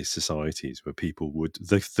pre-capitalist societies where people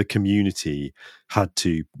the community had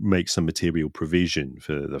to make some material provision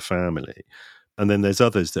for the family. And then there's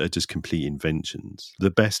others that are just complete inventions. The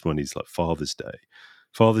best one is like Father's Day.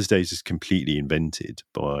 Father's Day is just completely invented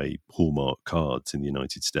by Hallmark cards in the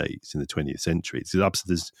United States in the 20th century.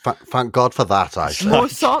 Thank God for that, actually. More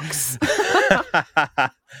socks.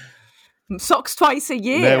 Socks twice a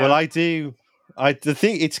year. No, well, I do. The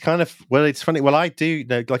thing, it's kind of, well, it's funny. Well, I do,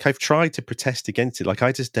 like I've tried to protest against it. Like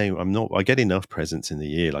I just don't, I get enough presents in the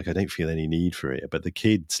year. Like I don't feel any need for it, but the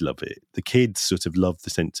kids love it. The kids sort of love the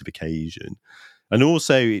sense of occasion. And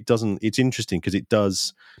also it's interesting because it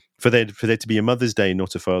does, for there to be a Mother's Day,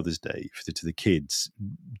 not a Father's Day to the kids,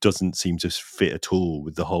 doesn't seem to fit at all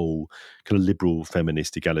with the whole kind of liberal,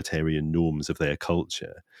 feminist, egalitarian norms of their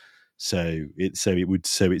culture. So it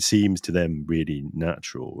seems to them really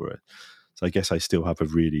natural. So I guess I still have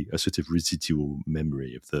a sort of residual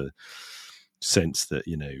memory of the sense that,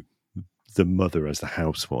 the mother as the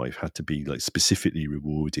housewife had to be like specifically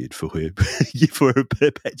rewarded for her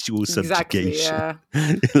perpetual subjugation.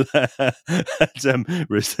 Exactly, yeah.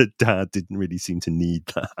 Whereas the dad didn't really seem to need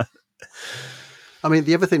that. I mean,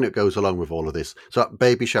 the other thing that goes along with all of this, so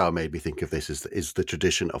baby shower made me think of this, is the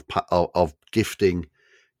tradition of gifting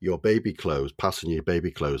your baby clothes, passing your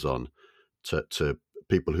baby clothes on to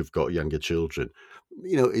people who've got younger children.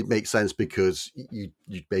 It makes sense because you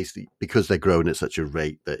basically, because they're growing at such a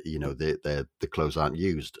rate that the clothes aren't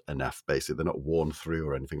used enough. Basically, they're not worn through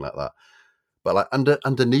or anything like that. But like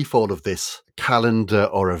underneath all of this calendar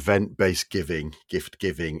or event-based gift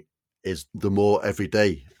giving, is the more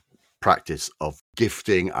everyday practice of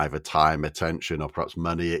gifting either time, attention, or perhaps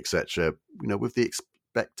money, etc. With the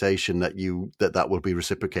expectation that will be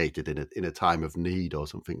reciprocated in a time of need or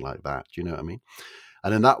something like that. Do you know what I mean?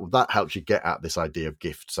 And then that helps you get at this idea of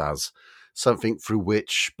gifts as something through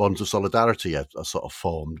which bonds of solidarity are sort of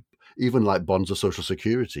formed, even like bonds of social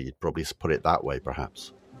security. You'd probably put it that way,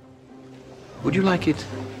 perhaps. Would you like it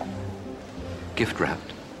gift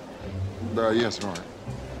wrapped? Yes, right.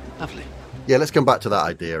 Lovely. Yeah, let's come back to that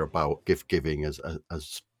idea about gift giving as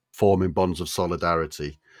forming bonds of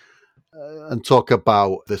solidarity. And talk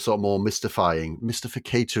about the sort of more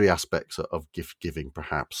mystificatory aspects of gift giving,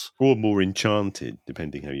 perhaps. Or more enchanted,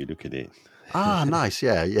 depending how you look at it. Ah, nice.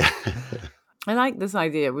 Yeah. I like this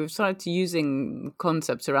idea. We've started using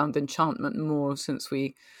concepts around enchantment more since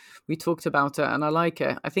we talked about it, and I like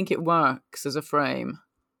it. I think it works as a frame,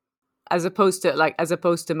 as opposed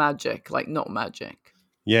to magic, like not magic.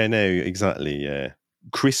 Yeah, no, exactly, yeah.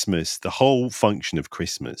 Christmas, the whole function of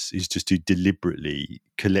Christmas is just to deliberately,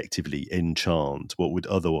 collectively enchant what would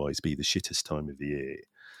otherwise be the shittest time of the year.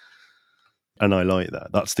 And I like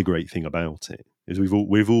that. That's the great thing about it, is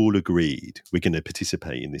we've all agreed we're going to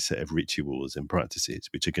participate in this set of rituals and practices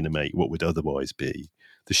which are going to make what would otherwise be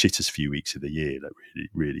the shittest few weeks of the year like really,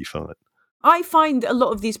 really fun. I find a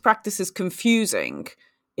lot of these practices confusing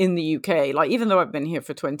in the UK. Like, even though I've been here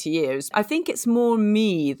for 20 years, I think it's more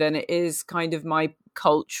me than it is kind of my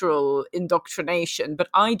cultural indoctrination. But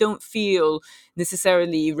I don't feel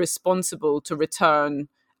necessarily responsible to return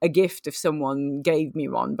a gift if someone gave me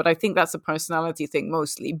one. But I think that's a personality thing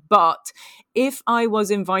mostly. But if I was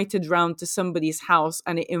invited round to somebody's house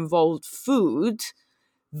and it involved food,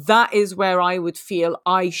 that is where I would feel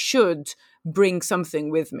I should bring something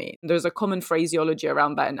with me. There's a common phraseology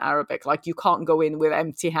around that in Arabic, like you can't go in with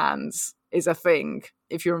empty hands is a thing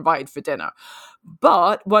if you're invited for dinner.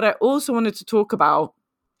 But what I also wanted to talk about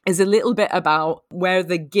is a little bit about where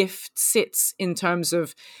the gift sits in terms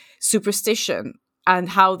of superstition and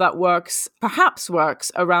how that perhaps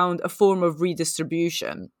works around a form of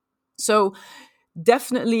redistribution. So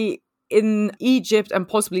definitely in Egypt and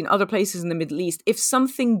possibly in other places in the Middle East, if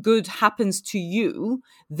something good happens to you,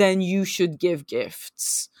 then you should give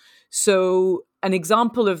gifts. So an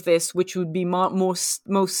example of this, which would be most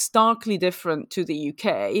starkly different to the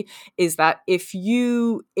UK, is that if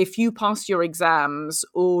you pass your exams,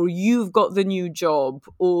 or you've got the new job,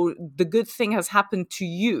 or the good thing has happened to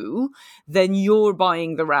you, then you're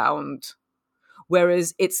buying the round.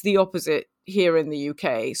 Whereas it's the opposite here in the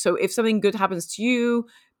UK. So if something good happens to you,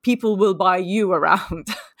 people will buy you around.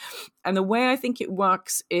 And the way I think it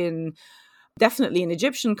works definitely in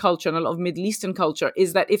Egyptian culture and a lot of Middle Eastern culture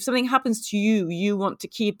is that if something happens to you, you want to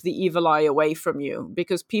keep the evil eye away from you,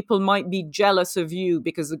 because people might be jealous of you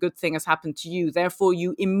because the good thing has happened to you. Therefore,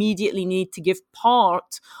 you immediately need to give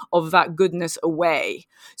part of that goodness away.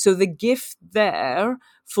 So the gift there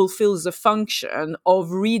fulfills a function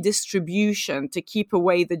of redistribution to keep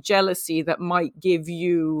away the jealousy that might give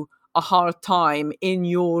you a hard time in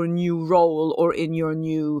your new role or in your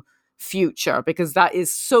new future, because that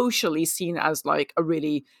is socially seen as like a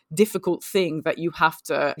really difficult thing that you have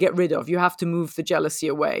to get rid of. You have to move the jealousy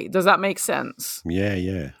away. Does that make sense?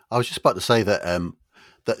 Yeah. I was just about to say that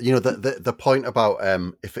the point about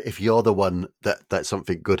if you're the one that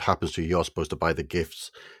something good happens to you, you're supposed to buy the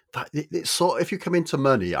gifts. That it's sort of, if you come into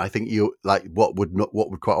money, I think you like what would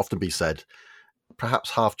quite often be said,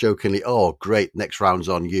 perhaps half jokingly, "Oh, great, next round's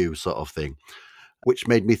on you," sort of thing. Which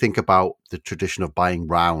made me think about the tradition of buying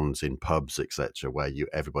rounds in pubs, etc., where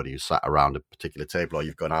everybody who sat around a particular table or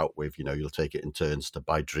you've gone out with, you'll take it in turns to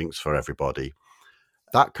buy drinks for everybody.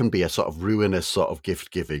 That can be a sort of ruinous sort of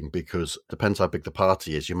gift giving, because it depends how big the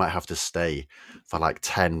party is. You might have to stay for like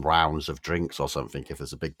 10 rounds of drinks or something if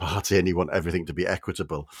there's a big party and you want everything to be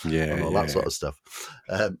equitable and all that sort of stuff.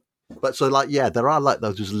 But so there are like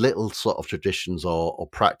those little sort of traditions or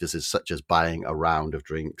practices such as buying a round of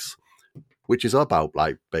drinks, which is about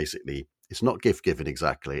like basically it's not gift giving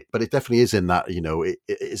exactly, but it definitely is in that, it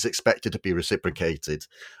is expected to be reciprocated,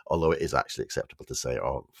 although it is actually acceptable to say,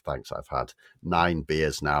 "Oh, thanks, I've had 9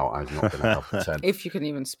 beers now, I'm not going to have 10. If you can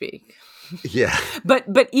even speak. Yeah.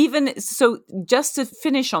 But even so, just to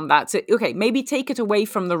finish on that, so, okay, maybe take it away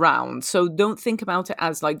from the round. So don't think about it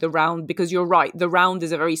as like the round, because you're right. The round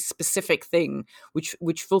is a very specific thing,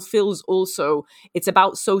 which fulfills also, it's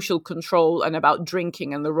about social control and about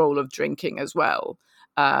drinking and the role of drinking as well.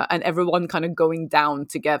 And everyone kind of going down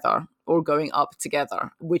together or going up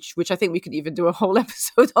together, which I think we could even do a whole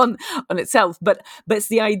episode on itself. But it's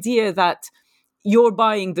the idea that you're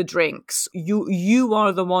buying the drinks. You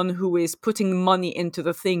are the one who is putting money into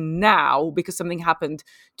the thing now because something happened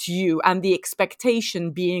to you, and the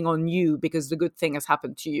expectation being on you because the good thing has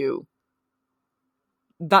happened to you.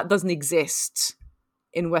 That doesn't exist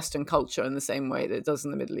in Western culture in the same way that it does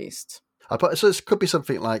in the Middle East. So it could be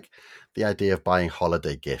something like the idea of buying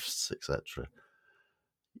holiday gifts, etc.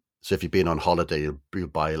 So if you've been on holiday, you'll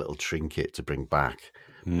buy a little trinket to bring back.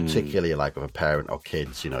 Particularly like with a parent or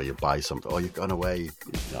kids, you buy something, or you've gone away,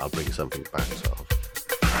 I'll bring something back, sort of.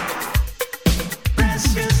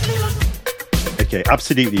 Okay,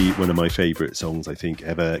 absolutely one of my favourite songs, I think,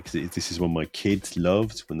 ever, because this is one my kids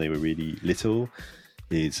loved when they were really little,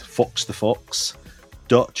 is Fox the Fox,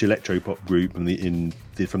 Dutch electropop group from the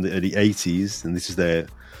early 80s, and this is the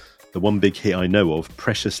one big hit I know of,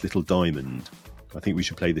 Precious Little Diamond. I think we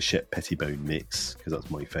should play the Shep Pettibone mix, because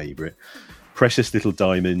that's my favourite. Precious little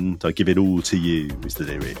diamond, I give it all to you, is the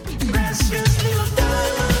lyric. Precious little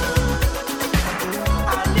diamond,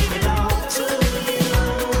 I leave it all to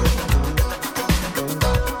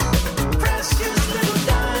you.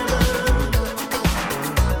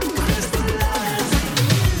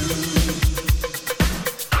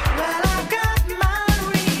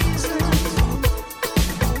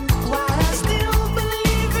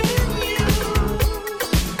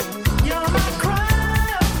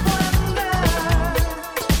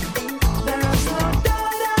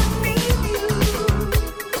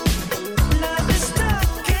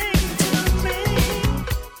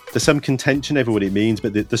 there's some contention over what it means,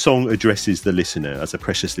 but the song addresses the listener as a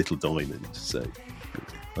precious little diamond. So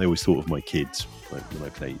I always thought of my kids when I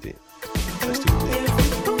played it.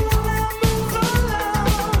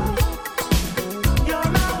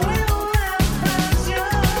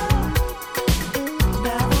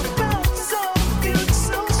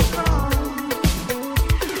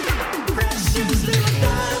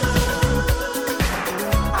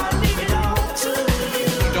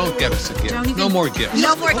 Get us a gift. No more gifts.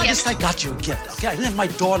 No more At gifts. least I got you a gift, okay? I let my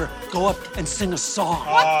daughter go up and sing a song.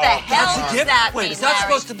 What the hell That's a does gift? that Wait, mean, is that Larry?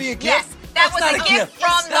 supposed to be a gift? Yes, that That's was not a a gift gift.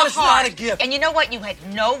 from That the is not heart. a gift. And you know what? You had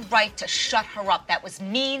no right to shut her up. That was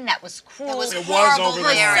mean. That was cruel. It was horrible. over the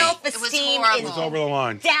Her line. self-esteem It was over the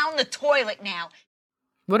line. down the toilet now.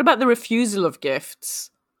 What about the refusal of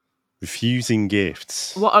gifts? Refusing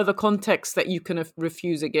gifts. What are the contexts that you can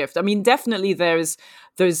refuse a gift? I mean, definitely there's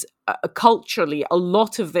culturally a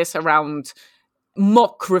lot of this around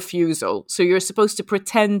mock refusal. So you're supposed to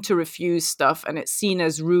pretend to refuse stuff, and it's seen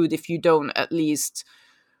as rude if you don't at least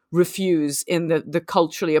refuse in the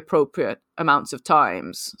culturally appropriate amounts of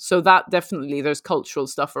times. So that definitely, there's cultural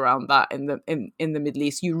stuff around that in the Middle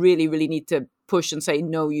East. You really, really need to push and say,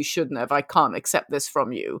 no, you shouldn't have. I can't accept this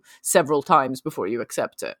from you several times before you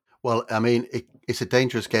accept it. Well, I mean, it's a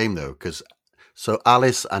dangerous game, though, because so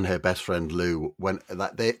Alice and her best friend Lou, when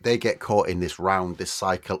they get caught in this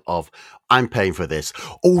cycle of, I'm paying for this.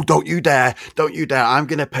 Oh, don't you dare. I'm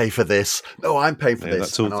going to pay for this. No, I'm paying for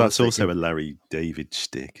this. That's also a Larry David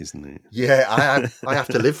shtick, isn't it? Yeah, I have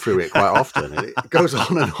to live through it quite often. It goes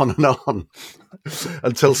on and on and on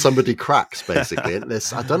until somebody cracks, basically. And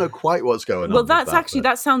I don't know quite what's going on. Well,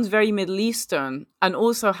 that sounds very Middle Eastern, and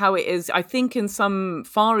also how it is, I think, in some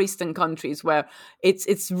Far Eastern countries where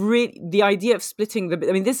it's really the idea of splitting the bill.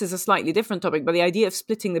 I mean, this is a slightly different topic, but the idea of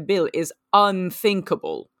splitting the bill is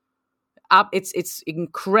unthinkable. It's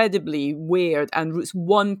incredibly weird, and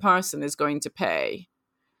one person is going to pay,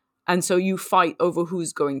 and so you fight over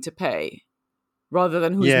who's going to pay rather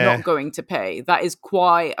than who's not going to pay. That is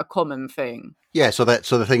quite a common thing. Yeah, so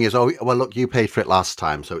the thing is, oh well, look, you paid for it last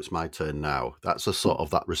time, so it's my turn now. That's a sort of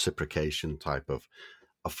that reciprocation type of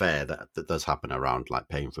affair that does happen around, like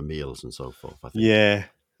paying for meals and so forth, I think. Yeah.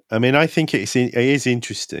 I mean, I think it is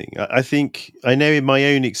interesting. I think I know in my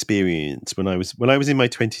own experience when I was in my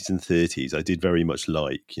 20s and 30s, I did very much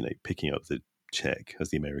like, picking up the check, as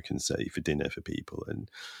the Americans say, for dinner for people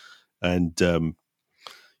and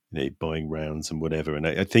buying rounds and whatever. And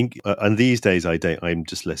I think, and these days I'm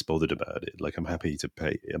just less bothered about it. Like, I'm happy to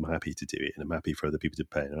pay, I'm happy to do it, and I'm happy for other people to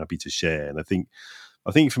pay, and I'm happy to share. And I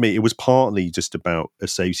think for me, it was partly just about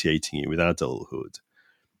associating it with adulthood.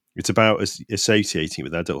 It's about associating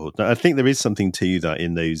with adulthood. Now, I think there is something to that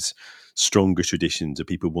in those stronger traditions of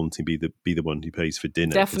people wanting to be the one who pays for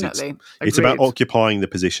dinner. Definitely, it's about occupying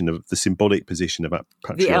the symbolic position of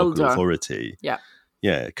patriarchal authority.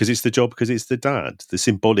 Yeah, because it's the dad, the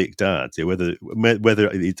symbolic dad. Whether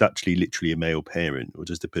it's actually literally a male parent or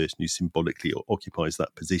just a person who symbolically occupies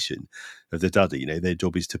that position of the daddy. Their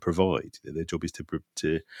job is to provide. Their job is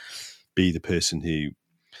to be the person who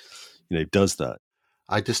does that.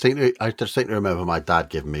 I distinctly remember my dad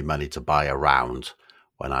giving me money to buy a round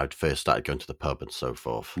when I first started going to the pub and so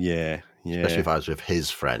forth. Yeah. Especially if I was with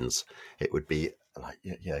his friends, it would be like,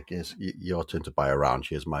 here's your turn to buy a round.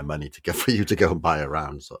 Here's my money for you to go and buy a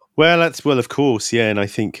round. So. Well, of course, yeah. And I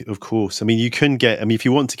think, of course, I mean, if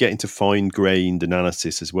you want to get into fine-grained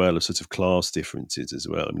analysis as well of sort of class differences as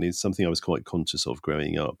well, I mean, it's something I was quite conscious of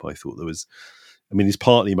growing up. I thought it's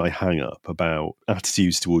partly my hang-up about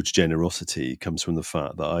attitudes towards generosity comes from the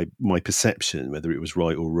fact that my perception, whether it was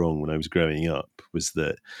right or wrong when I was growing up, was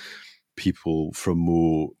that people from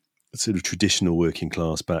more sort of traditional working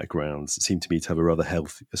class backgrounds seemed to me to have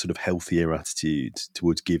a sort of healthier attitude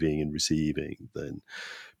towards giving and receiving than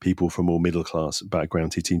people from more middle class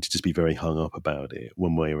backgrounds who seemed to just be very hung up about it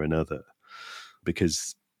one way or another.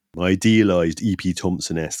 Because my idealised E.P.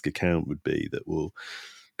 Thompson-esque account would be that,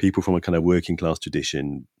 people from a kind of working class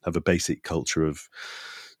tradition have a basic culture of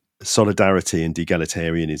solidarity and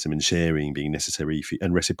egalitarianism and sharing being necessary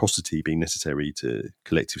and reciprocity being necessary to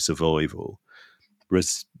collective survival.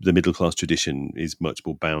 Whereas the middle class tradition is much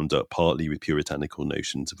more bound up partly with puritanical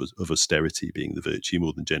notions of austerity being the virtue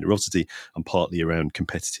more than generosity, and partly around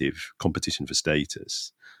competition for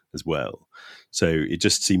status as well. So it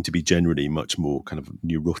just seemed to be generally much more kind of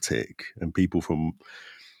neurotic, and people from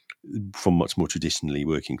much more traditionally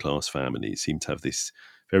working class families seem to have this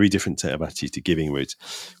very different set of attitudes to giving, which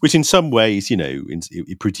in some ways,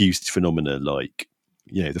 it produced phenomena like,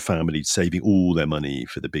 the family saving all their money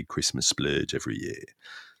for the big Christmas splurge every year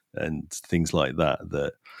and things like that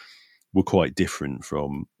were quite different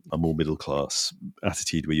from a more middle class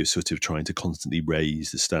attitude where you're sort of trying to constantly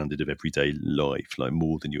raise the standard of everyday life, like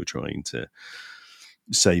more than you're trying to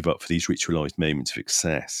save up for these ritualized moments of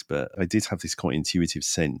success. But I did have this quite intuitive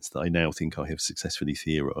sense that I now think I have successfully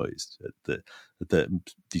theorized that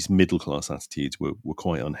these middle class attitudes were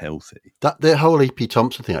quite unhealthy. That the whole E.P.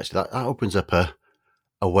 Thompson thing, actually, that opens up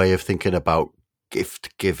a way of thinking about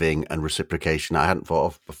gift giving and reciprocation I hadn't thought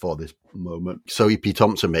of before this moment. So E.P.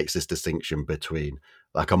 Thompson makes this distinction between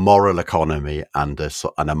like a moral economy and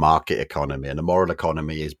a market economy. And a moral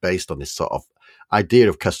economy is based on this sort of idea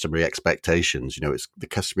of customary expectations. You know, it's the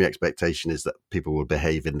customary expectation is that people will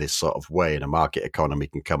behave in this sort of way, and a market economy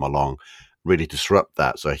can come along, really disrupt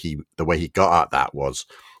that. So the way he got at that was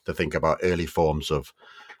to think about early forms of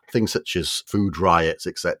things such as food riots,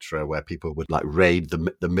 etc., where people would like raid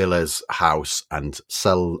the miller's house and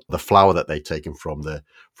sell the flour that they'd taken from the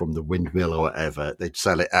windmill or whatever. They'd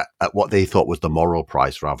sell it at what they thought was the moral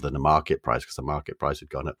price rather than the market price, because the market price had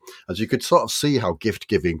gone up. As you could sort of see how gift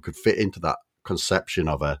giving could fit into that conception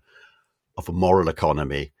of a moral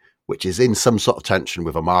economy, which is in some sort of tension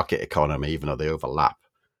with a market economy, even though they overlap.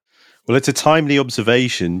 Well, it's a timely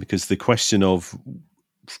observation, because the question of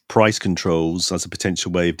price controls as a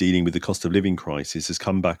potential way of dealing with the cost of living crisis has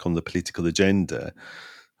come back on the political agenda.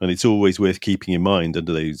 And it's always worth keeping in mind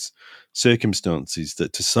under those circumstances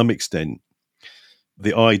that to some extent,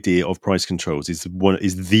 the idea of price controls is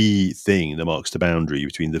the thing that marks the boundary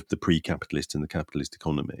between the pre-capitalist and the capitalist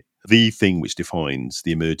economy. The thing which defines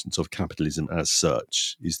the emergence of capitalism as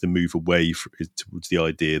such is the move away towards the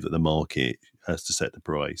idea that the market has to set the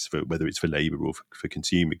price, for whether it's for labour or for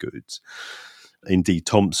consumer goods. Indeed,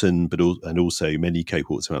 Thompson, and also many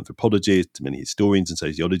cohorts of anthropologists, many historians and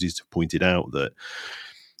sociologists have pointed out that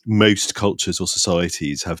most cultures or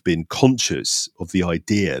societies have been conscious of the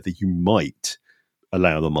idea that you might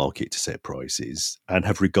allow the market to set prices, and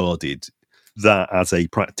have regarded that as a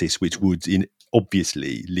practice which would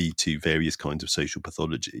obviously lead to various kinds of social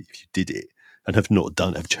pathology if you did it, and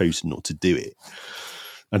have chosen not to do it,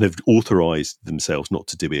 and have authorized themselves not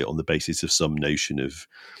to do it on the basis of some notion of,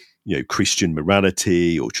 you know, Christian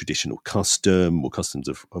morality or traditional custom or customs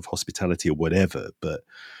of hospitality or whatever. But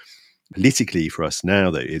politically for us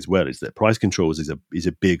now, though, as well, is that price controls is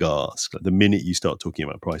a big ask. Like the minute you start talking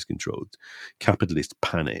about price controls, capitalists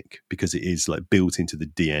panic, because it is like built into the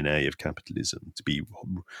DNA of capitalism to be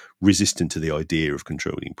resistant to the idea of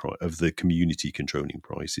of the community controlling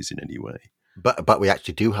prices in any way. But we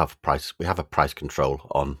actually do have price. We have a price control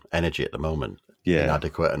on energy at the moment. Yeah,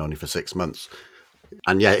 inadequate and only for 6 months.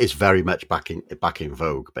 And yeah, it's very much back in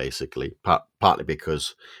vogue, basically. Partly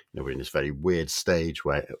because, you know, we're in this very weird stage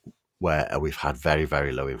where we've had very,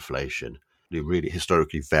 very low inflation, really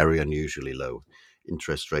historically very unusually low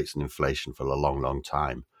interest rates and inflation for a long, long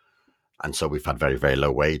time. And so we've had very, very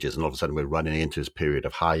low wages. And all of a sudden we're running into this period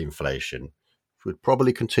of high inflation, which would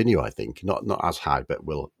probably continue, I think. Not as high, but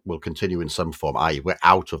will continue in some form, i.e. we're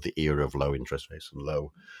out of the era of low interest rates and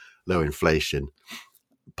low inflation,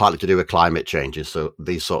 partly to do with climate changes, so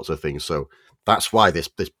these sorts of things. So that's why this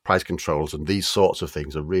price controls and these sorts of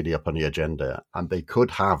things are really up on the agenda, and they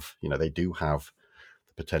could have, you know, they do have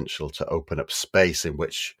the potential to open up space in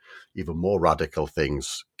which even more radical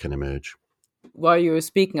things can emerge. While you were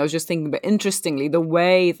speaking, I was just thinking, but interestingly, the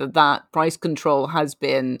way that price control has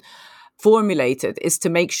been formulated is to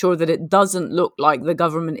make sure that it doesn't look like the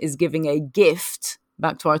government is giving a gift,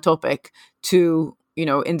 back to our topic, to, you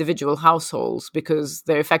know, individual households, because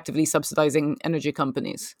they're effectively subsidizing energy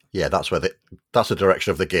companies. Yeah, that's the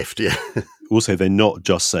direction of the gift. Yeah. Also, they're not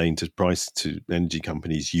just saying to energy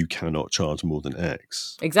companies, you cannot charge more than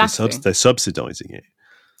X. Exactly. They're subsidizing it.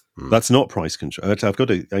 That's not price control.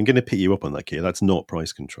 I'm going to pick you up on that, Keir. That's not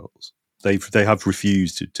price controls. They have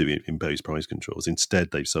refused to impose price controls.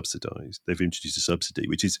 Instead, they've subsidized. They've introduced a subsidy,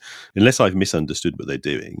 which is, unless I've misunderstood what they're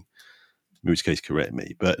doing, in which case correct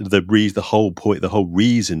me, but the whole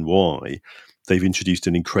reason why they've introduced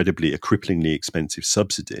a cripplingly expensive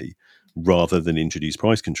subsidy rather than introduce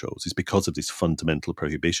price controls is because of this fundamental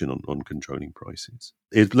prohibition on controlling prices.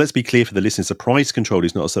 Let's be clear for the listeners, a price control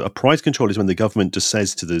is not a price control is when the government just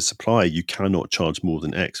says to the supplier, you cannot charge more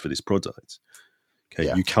than X for this product. Okay,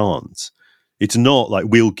 yeah. You can't. It's not like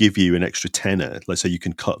we'll give you an extra tenner, like so you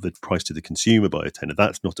can cut the price to the consumer by a tenner.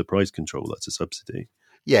 That's not a price control, that's a subsidy.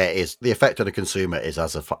 Yeah, it is. The effect on the consumer is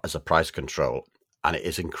as a price control, and it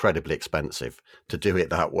is incredibly expensive to do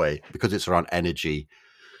it that way because it's around energy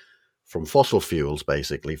from fossil fuels,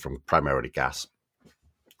 basically, from primarily gas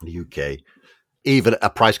in the UK. Even a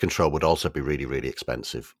price control would also be really, really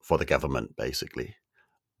expensive for the government, basically.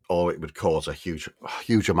 or it would cause a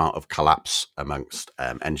huge amount of collapse amongst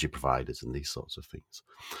energy providers and these sorts of things.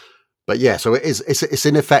 But yeah, so it's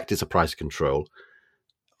in effect, it's a price control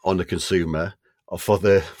on the consumer. Or from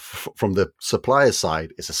the supplier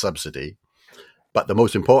side, it's a subsidy. But the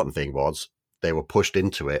most important thing was they were pushed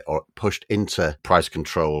into price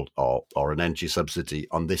control or an energy subsidy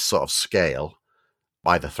on this sort of scale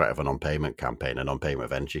by the threat of a non-payment campaign, a non-payment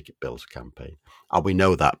of energy bills campaign. And we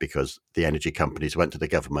know that because the energy companies went to the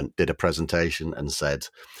government, did a presentation and said,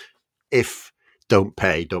 if Don't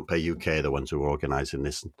Pay UK, the ones who were organising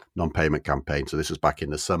this non-payment campaign. So this was back in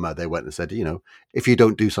the summer. They went and said, if you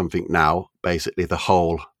don't do something now, basically the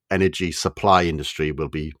whole energy supply industry will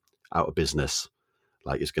be out of business.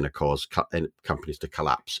 Like it's going to cause companies to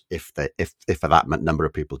collapse if that number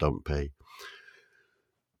of people don't pay.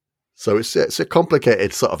 So it's a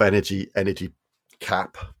complicated sort of energy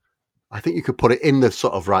cap. I think you could put it in the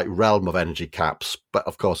sort of right realm of energy caps, but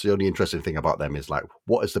of course the only interesting thing about them is like,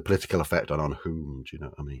 what is the political effect on whom? Do you know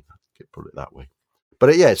what I mean? I could put it that way.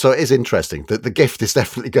 But yeah, so it is interesting that the gift is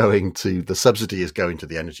definitely the subsidy is going to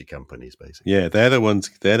the energy companies, basically. Yeah, they're the ones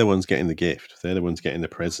getting the gift. They're the ones getting the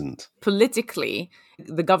present. Politically,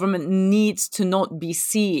 the government needs to not be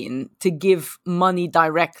seen to give money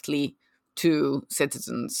directly to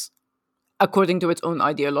citizens according to its own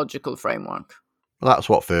ideological framework. Well, that's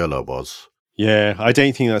what furlough was. Yeah, I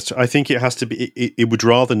don't think that's true. I think it has to be. It would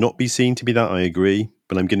rather not be seen to be that. I agree,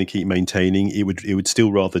 but I'm going to keep maintaining it would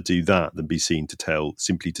still rather do that than be seen to tell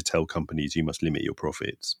companies you must limit your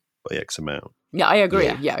profits by X amount. Yeah, I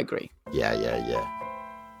agree. Yeah, I agree. Yeah.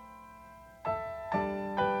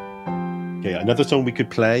 Okay, another song we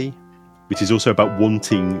could play, which is also about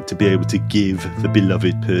wanting to be able to give the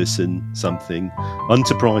beloved person something.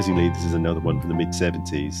 Unsurprisingly, this is another one from the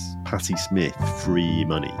mid-70s. Patti Smith, Free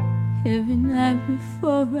Money. Every night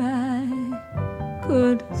before I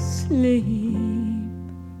go to sleep,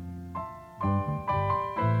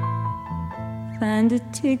 find a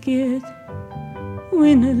ticket,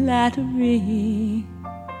 win a lottery,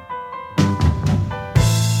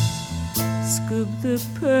 scoop the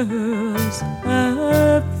pearls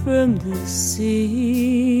up from the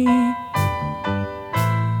sea,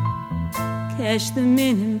 cash them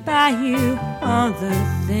in and buy you all the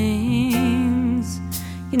things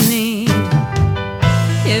you need.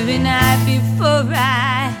 Every night before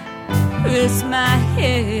I rest my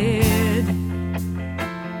head,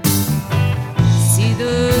 see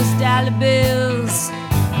those dollar bills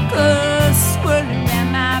go swirling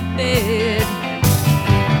down my bed.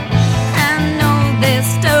 I know they're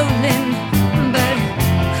stolen, but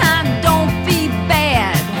I don't feel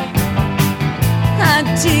bad. I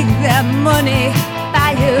take that money,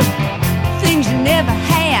 buy you things you never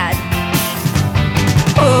had.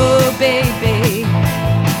 Oh, baby,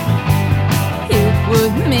 it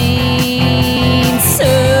would mean so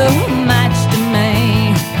much to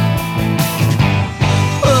me.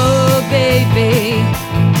 Oh, baby,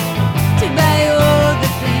 to buy all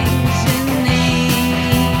the things you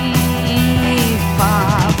need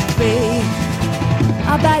for free.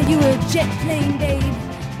 I'll buy you a jet plane, babe.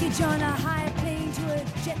 Get you on a high plane to a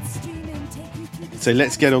jet stream and take you through the... So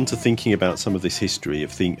let's get on to thinking about some of this history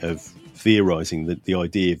of theorising the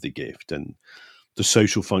idea of the gift and the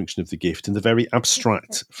social function of the gift and the very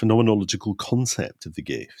abstract phenomenological concept of the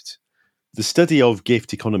gift. The study of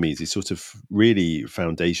gift economies is sort of really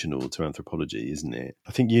foundational to anthropology, isn't it?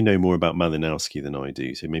 I think you know more about Malinowski than I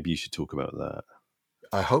do, so maybe you should talk about that.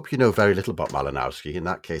 I hope you know very little about Malinowski. In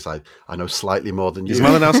that case, I know slightly more than you. Is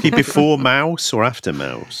Malinowski before Maus or after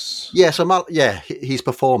Maus? Yeah, he's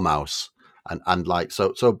before Maus. And like so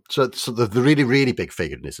the really, really big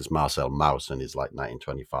figure in this is Marcel Mauss and his like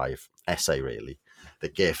 1925 essay, really, The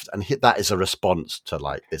Gift, and that is a response to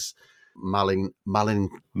like this Malinowski,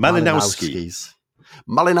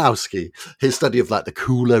 his study of like the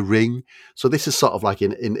Kula ring. So this is sort of like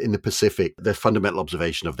in the Pacific. The fundamental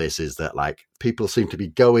observation of this is that like people seem to be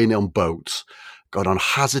going on boats, going on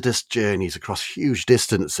hazardous journeys across huge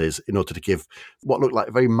distances in order to give what looked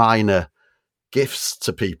like very minor gifts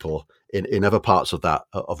to people in other parts of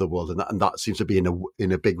the world, and that seems to be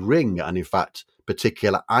in a big ring. And in fact,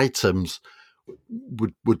 particular items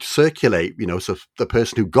would circulate. So the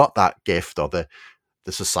person who got that gift, or the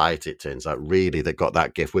society, it turns out, really, that got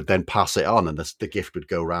that gift, would then pass it on, and the gift would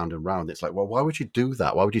go round and round. It's like, well, why would you do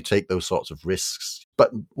that? Why would you take those sorts of risks?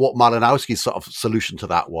 But what Malinowski's sort of solution to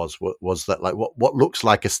that was that like what looks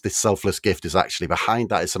like this selfless gift is actually behind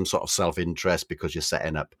that is some sort of self-interest, because you're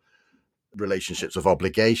setting up relationships of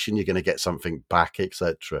obligation, you're going to get something back,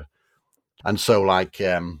 etc. And so like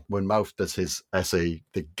when Mauss does his essay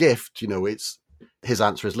The Gift, it's his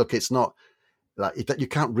answer is, look, it's not you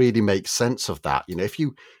can't really make sense of that. If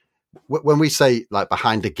you when we say like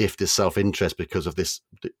behind a gift is self-interest because of this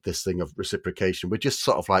thing of reciprocation, we're just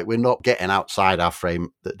sort of like, we're not getting outside our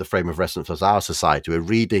frame, the frame of reference as our society. We're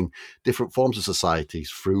reading different forms of societies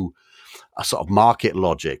through a sort of market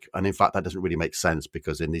logic. And in fact, that doesn't really make sense,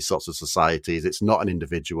 because in these sorts of societies, it's not an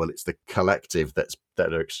individual, it's the collective that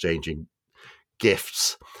are exchanging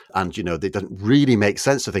gifts. And, it doesn't really make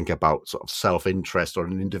sense to think about sort of self-interest or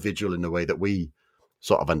an individual in the way that we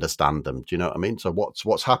sort of understand them. Do you know what I mean? So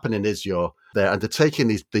what's happening is you're there undertaking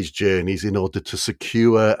these journeys in order to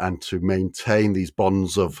secure and to maintain these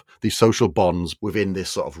social bonds within this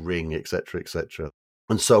sort of ring, etc., etc.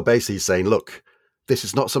 And so basically saying, look, this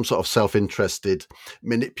is not some sort of self-interested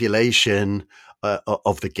manipulation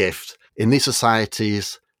of the gift. In these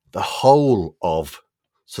societies, the whole of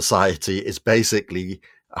society is basically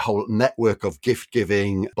a whole network of gift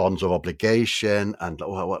giving, bonds of obligation, and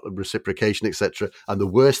reciprocation, etc. And the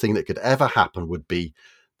worst thing that could ever happen would be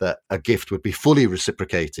that a gift would be fully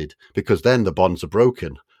reciprocated, because then the bonds are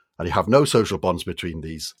broken and you have no social bonds between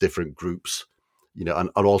these different groups, and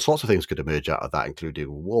all sorts of things could emerge out of that,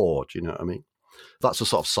 including war. Do you know what I mean? That's a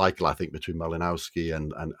sort of cycle, I think, between Malinowski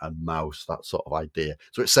and Mauss, that sort of idea.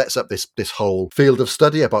 So it sets up this whole field of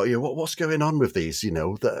study about, what's going on with these,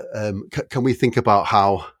 can we think about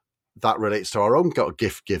how that relates to our own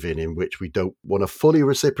gift giving, in which we don't want to fully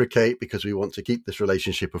reciprocate because we want to keep this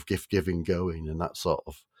relationship of gift giving going, and that sort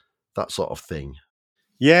of thing.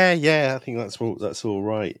 Yeah, I think that's all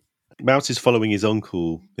right. Mauss is following his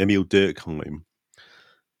uncle, Emil Durkheim,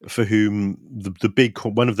 for whom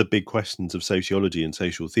one of the big questions of sociology and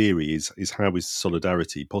social theory is how is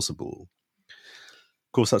solidarity possible?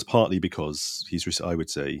 Of course, that's partly because he's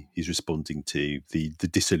responding to the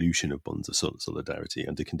dissolution of bonds of solidarity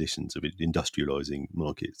under conditions of industrializing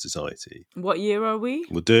market society. What year are we?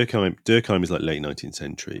 Well, Durkheim is like late 19th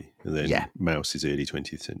century, and then Mauss is early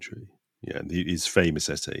 20th century. Yeah, and his famous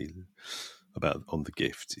essay on the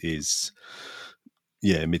gift is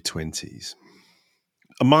mid-20s.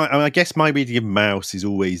 I guess my reading of Mauss is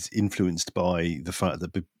always influenced by the fact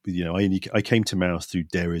that I came to Mauss through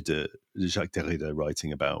Jacques Derrida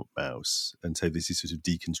writing about Mauss, and so this is sort of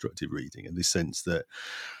deconstructive reading, in this sense that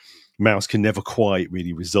Mauss can never quite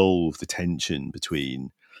really resolve the tension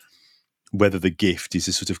between whether the gift is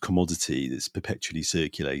a sort of commodity that's perpetually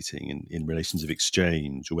circulating in relations of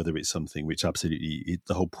exchange, or whether it's something which absolutely,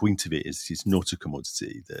 the whole point of it is it's not a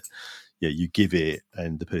commodity, that you give it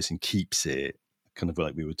and the person keeps it, kind of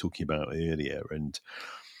like we were talking about earlier, and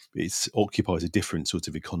it occupies a different sort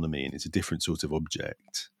of economy and it's a different sort of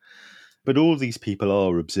object. But all these people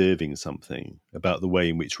are observing something about the way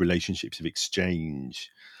in which relationships of exchange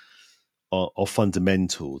are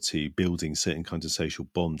fundamental to building certain kinds of social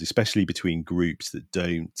bonds, especially between groups that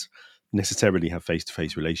don't necessarily have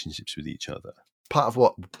face-to-face relationships with each other. Part of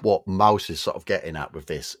what Mauss is sort of getting at with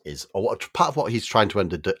this is, part of what he's trying to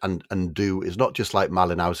undo is not just like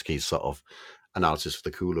Malinowski's sort of analysis of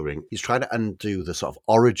the Kula ring. He's trying to undo the sort of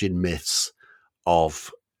origin myths of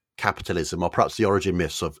capitalism, or perhaps the origin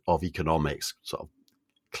myths of economics, sort of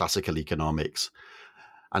classical economics.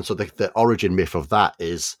 And so the origin myth of that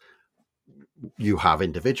is, you have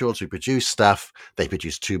individuals who produce stuff, they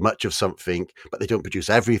produce too much of something, but they don't produce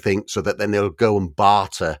everything, so that then they'll go and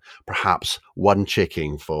barter perhaps one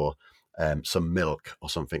chicken for some milk or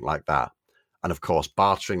something like that. And of course,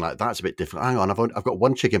 bartering like that's a bit different. Hang on, I've got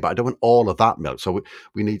one chicken, but I don't want all of that milk. So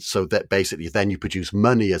we need, so that basically then you produce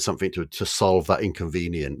money as something to solve that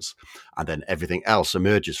inconvenience, and then everything else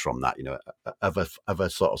emerges from that. Other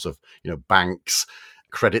sorts of banks,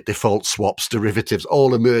 credit default swaps, derivatives,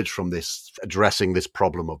 all emerge from this, addressing this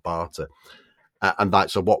problem of barter. And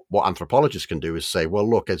that's so what anthropologists can do is say, well,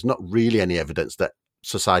 look, there's not really any evidence that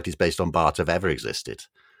societies based on barter have ever existed.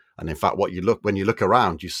 And in fact, when you look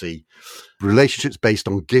around, you see relationships based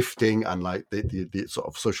on gifting and like the sort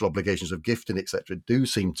of social obligations of gifting, etc., do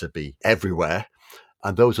seem to be everywhere.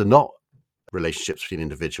 And those are not relationships between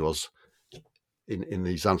individuals. In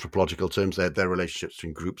these anthropological terms, they're relationships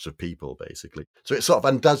between groups of people, basically. So it sort of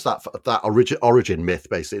undoes that origin myth,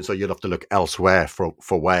 basically. So you'll have to look elsewhere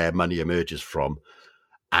for where money emerges from.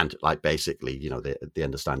 And like basically, the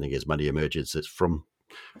understanding is money emerges from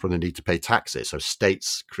the need to pay taxes. So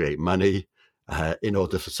states create money in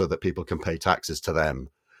order so that people can pay taxes to them.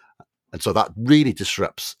 And so that really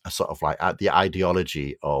disrupts a sort of like the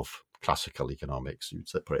ideology of classical economics,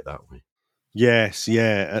 you'd put it that way. Yes,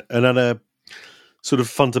 yeah. And at a sort of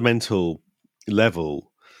fundamental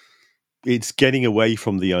level, it's getting away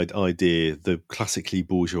from the idea, the classically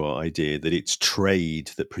bourgeois idea, that it's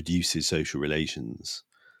trade that produces social relations.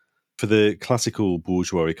 For the classical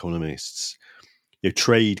bourgeois economists,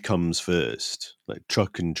 trade comes first, like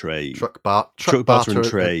truck and trade, truck barter and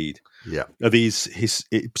trade. Yeah, are these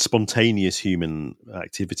spontaneous human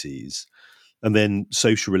activities, and then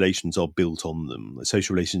social relations are built on them.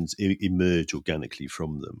 Social relations emerge organically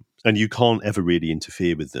from them, and you can't ever really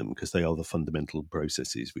interfere with them because they are the fundamental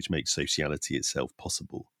processes which make sociality itself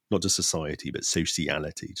possible. Not just society, but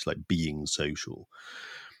sociality. It's like being social.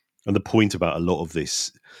 And the point about a lot of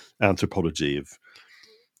this anthropology of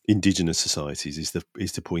indigenous societies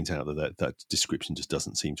is to point out that description just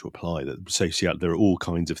doesn't seem to apply. That there are all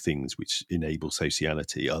kinds of things which enable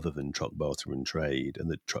sociality other than truck, barter and trade,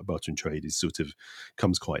 and that truck, barter and trade is sort of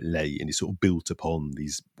comes quite late and is sort of built upon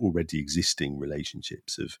these already existing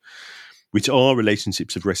relationships which are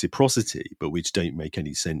relationships of reciprocity, but which don't make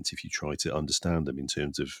any sense if you try to understand them in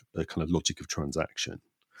terms of a kind of logic of transaction.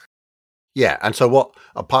 Yeah, and so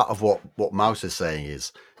a part of what Mouse is saying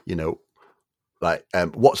is,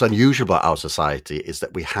 what's unusual about our society is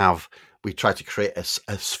that we try to create a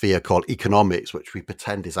sphere called economics, which we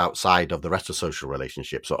pretend is outside of the rest of social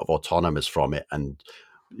relationships, sort of autonomous from it, and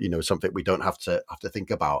something we don't have to think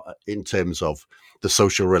about in terms of the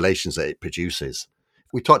social relations that it produces.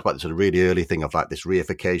 We talked about this in a really early thing of like this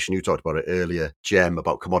reification. You talked about it earlier, Jem,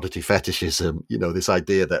 about commodity fetishism, this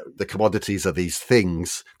idea that the commodities are these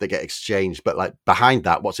things that get exchanged. But like behind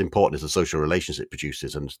that, what's important is the social relations it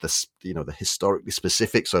produces and the historically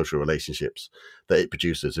specific social relationships that it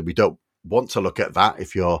produces. And we don't want to look at that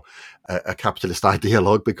if you're a capitalist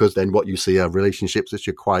ideologue, because then what you see are relationships which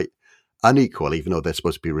are quite unequal, even though they're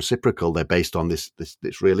supposed to be reciprocal. They're based on this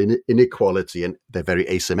real inequality, and they're very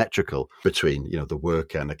asymmetrical between the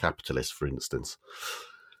worker and the capitalist, for instance.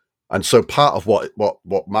 And so part of what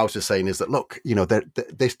Maus is saying is that, look,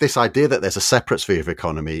 this idea that there's a separate sphere of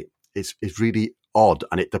economy is really odd,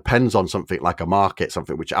 and it depends on something like a market,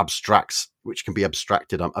 something which can be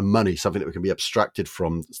abstracted, and money, something that can be abstracted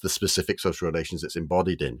from the specific social relations it's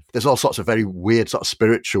embodied in. There's all sorts of very weird sort of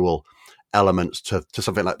spiritual elements to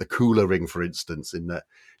something like the cooler ring, for instance, in that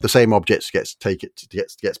the same object gets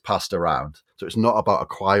passed around. So it's not about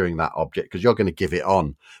acquiring that object because you're going to give it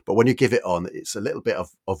on. But when you give it on, it's a little bit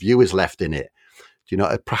of you is left in it.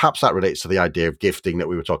 Perhaps that relates to the idea of gifting that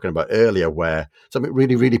we were talking about earlier, where something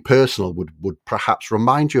really, really personal would perhaps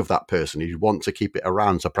remind you of that person. You'd want to keep it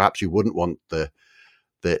around. So perhaps you wouldn't want the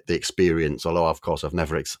experience, although of course I've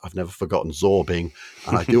never forgotten zorbing,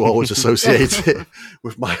 and I do always associate it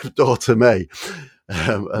with my daughter May,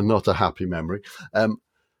 and not a happy memory.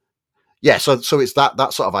 So it's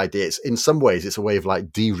that sort of idea. It's in some ways it's a way of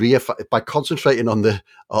like by concentrating on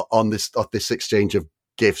this exchange of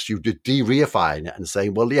gifts, you de-reifying it and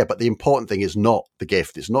saying, well, yeah, but the important thing is not the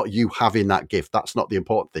gift. It's not you having that gift. That's not the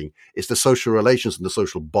important thing. It's the social relations and the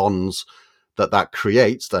social bonds that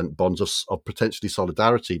creates, then bonds of potentially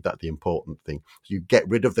solidarity, that the important thing. You get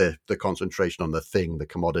rid of the concentration on the thing, the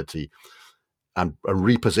commodity, and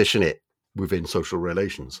reposition it within social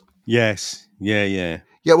relations. Yes. Yeah.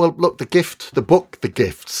 Yeah, well, look, the gifts,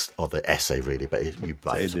 or the essay really, but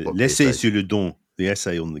L'essai sur le don, the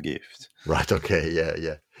essay on the gift. Right, okay,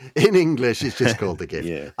 yeah. In English, it's just called The Gift.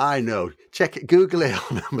 Yeah. I know. Check it, Google it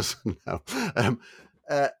on Amazon now.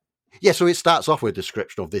 Yeah, so it starts off with a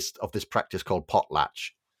description of this practice called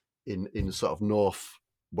potlatch in sort of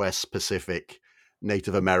Northwest Pacific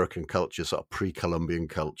Native American cultures, sort of pre-Columbian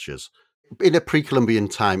cultures. In a pre-Columbian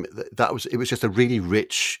time, it was just a really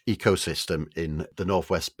rich ecosystem in the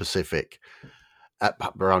Northwest Pacific,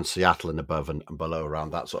 around Seattle and above and below,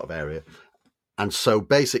 around that sort of area. And so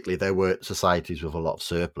basically there were societies with a lot of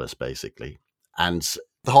surplus, basically. And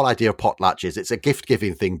the whole idea of potlatch is it's a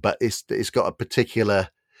gift-giving thing, but it's got a particular...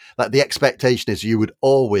 Like the expectation is you would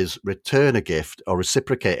always return a gift or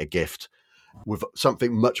reciprocate a gift with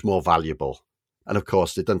something much more valuable. And of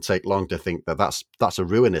course, it doesn't take long to think that that's a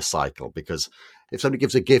ruinous cycle, because if somebody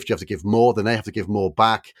gives a gift, you have to give more, then they have to give more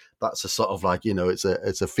back. That's a sort of like,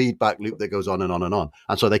 it's a feedback loop that goes on and on and on.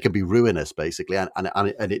 And so they can be ruinous, basically. And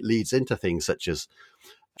it leads into things such as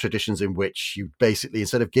traditions in which you basically,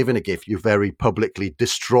 instead of giving a gift, you very publicly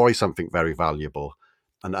destroy something very valuable,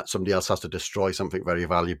 and that somebody else has to destroy something very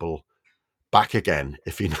valuable back again,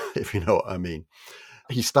 if you know what I mean.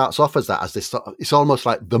 He starts off as this. It's almost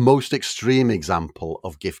like the most extreme example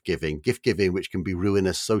of gift giving, which can be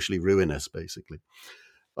ruinous, socially ruinous, basically.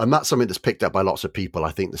 And that's something that's picked up by lots of people.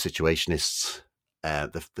 I think the Situationists,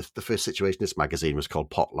 the first Situationist magazine was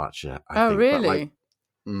called Potlatch. I think. Really?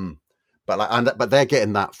 But they're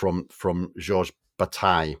getting that from Georges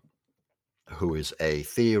Bataille, who is a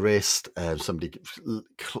theorist, somebody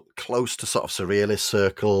close to sort of surrealist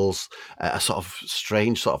circles, a sort of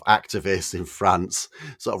strange sort of activist in France,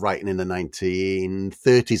 sort of writing in the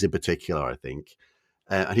 1930s in particular, I think.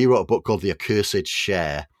 and he wrote a book called The Accursed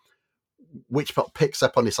Share, which picks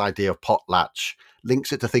up on this idea of potlatch,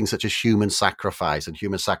 links it to things such as human sacrifice, and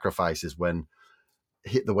human sacrifice is when,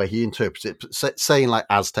 the way he interprets it, saying like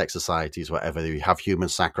Aztec societies, whatever, you have human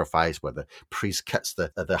sacrifice where the priest cuts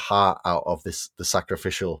the heart out of the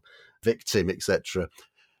sacrificial victim, etc.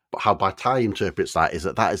 But how Bataille interprets that is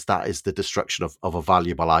that is the destruction of a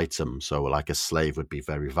valuable item. So like a slave would be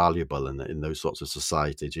very valuable in those sorts of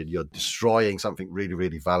societies. You're destroying something really,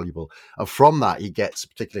 really valuable. And from that, he gets,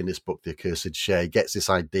 particularly in this book, The Accursed Share, he gets this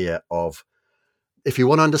idea of, if you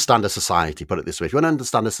want to understand a society, put it this way, if you want to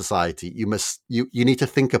understand a society, you need to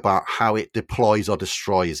think about how it deploys or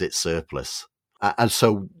destroys its surplus. And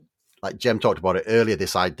so, like Jem talked about it earlier,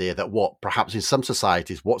 this idea that perhaps in some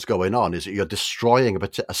societies, what's going on is that you're destroying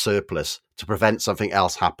a surplus to prevent something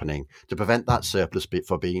else happening, to prevent that surplus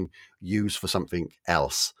for being used for something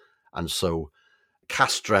else. And so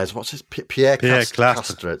Castres, what's his Pierre Clastres.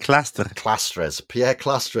 Pierre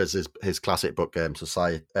Clastres is his classic book,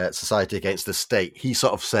 Society Against the State. He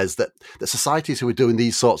sort of says that the societies who were doing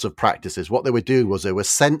these sorts of practices, what they were doing was they were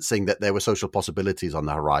sensing that there were social possibilities on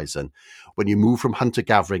the horizon. When you move from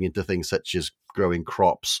hunter-gathering into things such as growing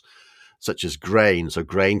crops, such as grain. So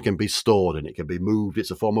grain can be stored and it can be moved.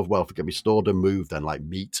 It's a form of wealth. It can be stored and moved. And like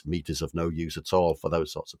meat is of no use at all for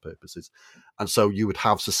those sorts of purposes. And so you would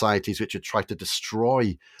have societies which would try to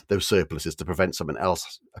destroy those surpluses to prevent something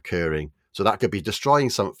else occurring. So that could be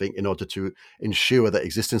destroying something in order to ensure that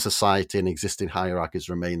existing society and existing hierarchies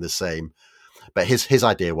remain the same. But his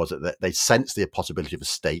idea was that they sensed the possibility of a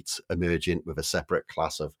state emerging with a separate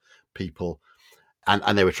class of people.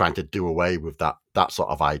 And they were trying to do away with that sort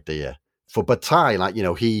of idea. For Bataille, like, you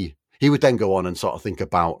know, he would then go on and sort of think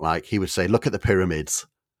about, like, he would say, look at the pyramids.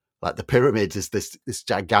 Like, the pyramids is this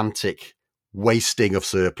gigantic wasting of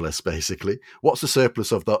surplus, basically. What's the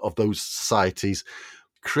surplus of those societies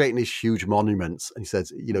creating these huge monuments? And he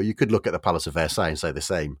says, you know, you could look at the Palace of Versailles and say the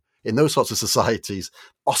same. In those sorts of societies,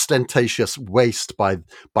 ostentatious waste by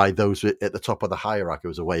those at the top of the hierarchy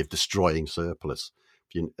was a way of destroying surplus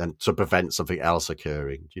and to prevent something else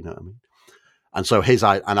occurring. Do you know what I mean? And so his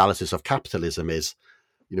analysis of capitalism is,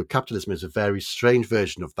 you know, capitalism is a very strange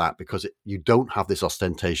version of that because you don't have this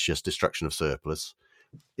ostentatious destruction of surplus.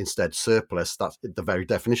 Instead, surplus, that's the very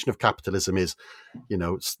definition of capitalism is, you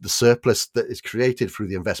know, the surplus that is created through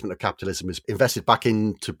the investment of capitalism is invested back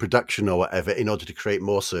into production or whatever in order to create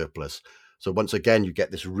more surplus. So once again, you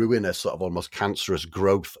get this ruinous sort of almost cancerous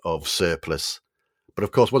growth of surplus. But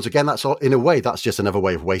of course, once again, that's all, in a way, that's just another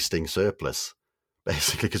way of wasting surplus.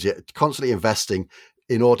 Basically, because you're constantly investing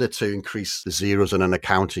in order to increase the zeros on an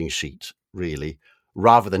accounting sheet, really,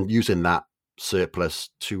 rather than using that surplus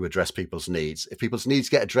to address people's needs. If people's needs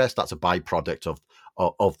get addressed, that's a byproduct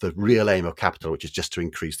of the real aim of capital, which is just to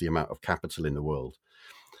increase the amount of capital in the world.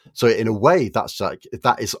 So in a way,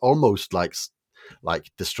 that is almost like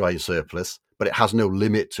destroying surplus, but it has no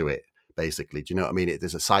limit to it, basically. Do you know what I mean?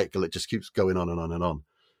 There's a cycle that just keeps going on and on and on.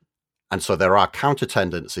 And so there are counter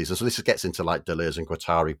tendencies. And so this gets into like Deleuze and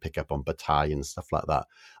Guattari pick up on Bataille and stuff like that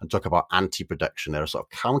and talk about anti-production. There are sort of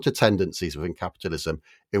counter tendencies within capitalism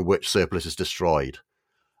in which surplus is destroyed.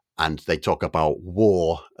 And they talk about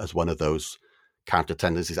war as one of those counter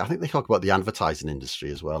tendencies. I think they talk about the advertising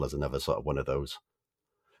industry as well as another sort of one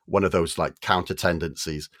of those like counter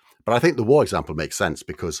tendencies. But I think the war example makes sense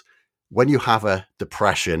because when you have a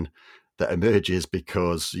depression that emerges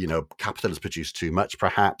because, you know, capital has produced too much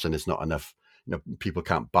perhaps and it's not enough, you know, people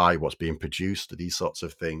can't buy what's being produced, these sorts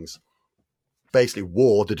of things. Basically,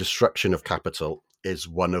 war, the destruction of capital, is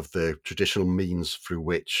one of the traditional means through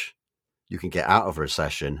which you can get out of a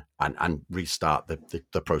recession and restart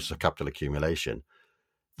the process of capital accumulation.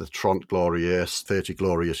 The Trente Glorious, 30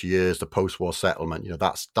 glorious years, the post-war settlement, you know,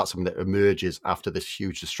 that's something that emerges after this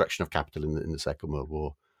huge destruction of capital in the Second World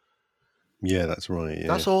War. Yeah, that's right. Yeah.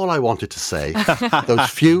 That's all I wanted to say. Those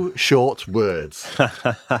few short words.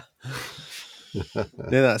 Yeah,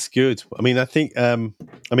 that's good. I mean, I think,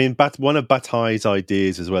 one of Bataille's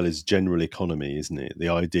ideas as well is general economy, isn't it? The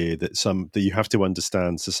idea that you have to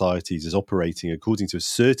understand societies as operating according to a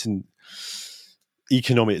certain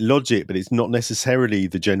economic logic, but it's not necessarily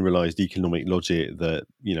the generalized economic logic that,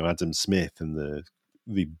 you know, Adam Smith and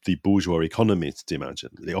the bourgeois economists imagine.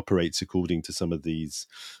 It operates according to some of these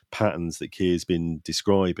patterns that Keir's been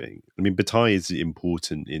describing. I mean, Bataille is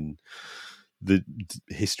important in the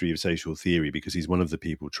history of social theory because he's one of the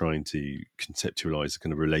people trying to conceptualize a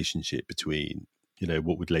kind of relationship between, you know,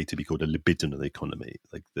 what would later be called a libidinal economy,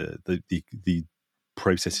 like the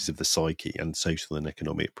processes of the psyche and social and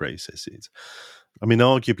economic processes. I mean,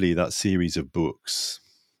 arguably that series of books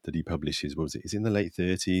that he publishes, what was it? Is it in the late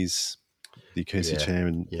 30s? the Kosi Yeah, chair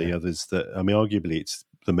and the others. That I mean, arguably, it's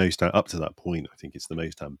the most up to that point. I think it's the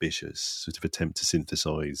most ambitious sort of attempt to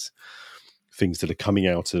synthesize things that are coming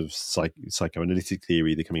out of psychoanalytic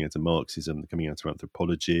theory. They're coming out of Marxism. They're coming out of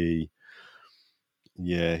anthropology.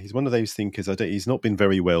 Yeah, he's one of those thinkers. He's not been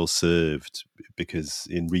very well served because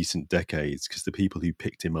in recent decades, because the people who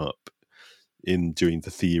picked him up during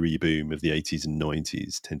the theory boom of the 80s and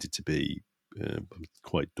 90s tended to be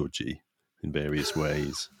quite dodgy in various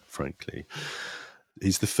ways, frankly.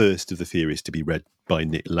 He's the first of the theorists to be read by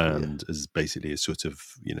Nick Land as basically a sort of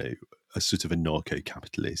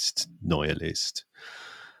anarcho-capitalist nihilist.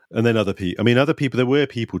 And then other people, there were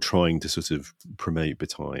people trying to sort of promote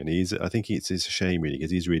Bataille, and I think it's a shame really,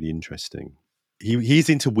 because he's really interesting. He's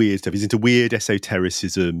into weird stuff. He's into weird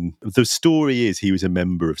esotericism. The story is he was a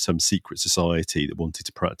member of some secret society that wanted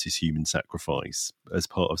to practice human sacrifice as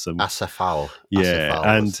part of some ACFM.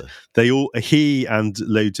 Yeah, and he and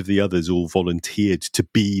loads of the others all volunteered to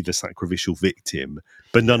be the sacrificial victim,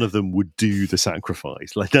 but none of them would do the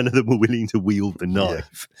sacrifice. Like none of them were willing to wield the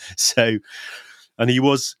knife. Yeah. So, and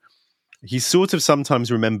he's sort of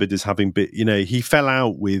sometimes remembered as having been, he fell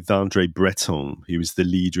out with André Breton, who was the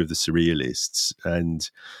leader of the Surrealists, and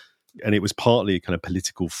it was partly a kind of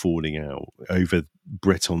political falling out over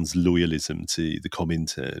Breton's loyalism to the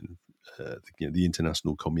Comintern, the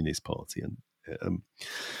International Communist Party, and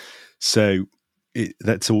so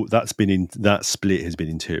that split has been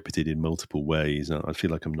interpreted in multiple ways. I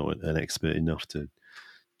feel like I'm not an expert enough to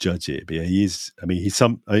judge it, but yeah, he is.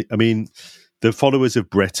 The followers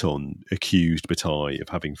of Breton accused Bataille of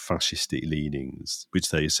having fascistic leanings,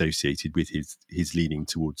 which they associated with his leaning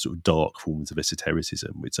towards sort of dark forms of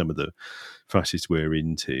esotericism, which some of the fascists were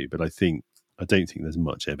into. But I don't think there's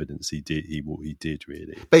much evidence he did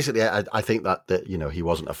really. Basically, I think that he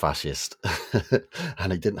wasn't a fascist,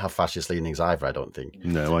 and he didn't have fascist leanings either. I don't think.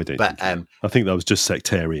 No, I don't. But I think that was just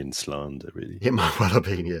sectarian slander, really. It might well have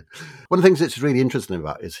been. Yeah. One of the things that's really interesting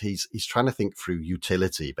about is he's trying to think through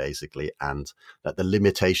utility, basically, and that the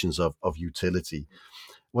limitations of utility.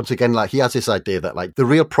 Once again, like he has this idea that like the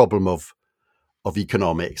real problem of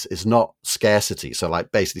economics is not scarcity. So,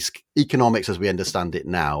 like basically, economics as we understand it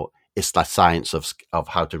now. It's the science of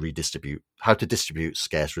how to distribute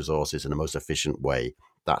scarce resources in the most efficient way.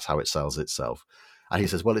 That's how it sells itself. And he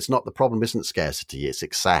says, well, it's not, the problem isn't scarcity, it's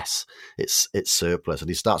excess, it's surplus. And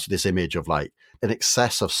he starts with this image of like an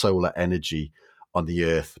excess of solar energy on the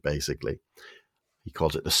earth, basically. He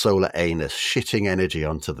calls it the solar anus, shitting energy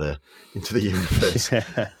into the universe.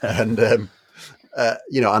 And and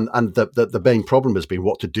the main problem has been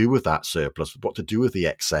what to do with that surplus, what to do with the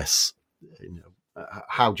excess.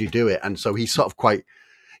 How do you do it? And so he's sort of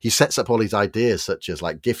he sets up all these ideas such as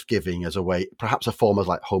like gift giving as a way, perhaps a form of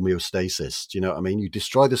like homeostasis. Do you know what I mean? You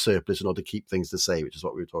destroy the surplus in order to keep things the same, which is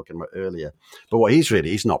what we were talking about earlier. But what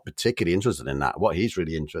he's not particularly interested in that. What he's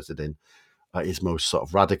really interested in, his most sort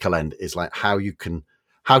of radical end, is like how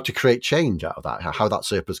to create change out of that, how that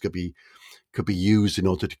surplus could be used in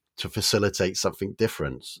order to facilitate something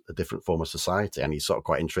different, a different form of society. And he's sort of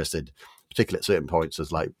quite interested, particularly at certain points,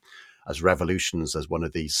 as revolutions, as one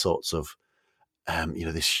of these sorts of,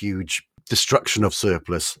 this huge destruction of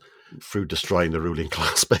surplus through destroying the ruling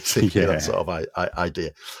class, basically, that sort of idea.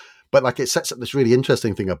 But like it sets up this really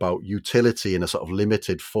interesting thing about utility in a sort of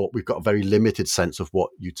limited form. We've got a very limited sense of what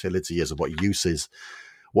utility is and what use is.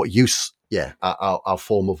 Our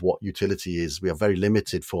form of what utility is. We have very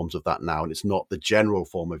limited forms of that now, and it's not the general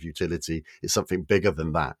form of utility. It's something bigger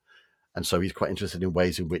than that. And so he's quite interested in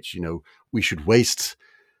ways in which, we should waste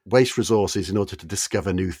resources in order to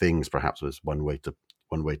discover new things, perhaps was one way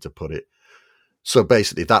to put it. So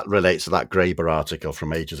basically that relates to that Graeber article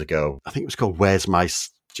from ages ago. I think it was called Where's My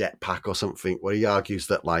Jetpack or something, where he argues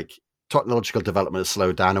that like technological development has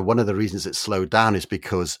slowed down. And one of the reasons it's slowed down is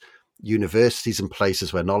because universities and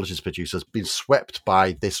places where knowledge is produced has been swept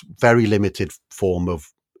by this very limited form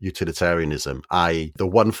of utilitarianism, i.e. the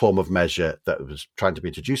one form of measure that was trying to be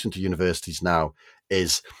introduced into universities now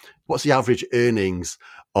is what's the average earnings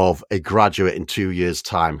of a graduate in 2 years'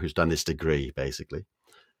 time who's done this degree, basically.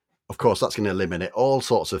 Of course, that's going to eliminate all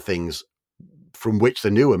sorts of things from which the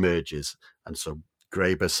new emerges. And so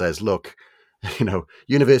Graeber says, look,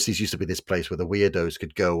 universities used to be this place where the weirdos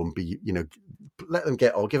could go and be, let them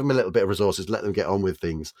get on, give them a little bit of resources, let them get on with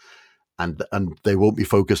things. And they won't be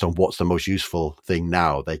focused on what's the most useful thing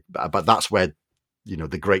now. But that's where,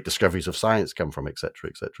 the great discoveries of science come from, et cetera,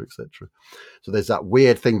 et cetera, et cetera. So there's that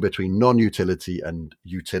weird thing between non-utility and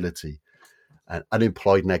utility. And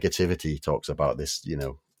unemployed negativity talks about this,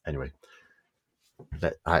 Anyway,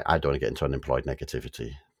 I don't want to get into unemployed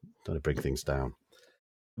negativity. Don't want to bring things down.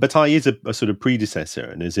 Bataille is a sort of predecessor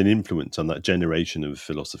and is an influence on that generation of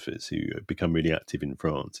philosophers who become really active in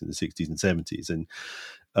France in the 60s and 70s. And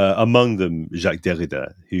among them, Jacques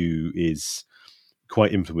Derrida, who is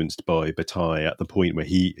quite influenced by Bataille at the point where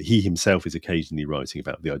he himself is occasionally writing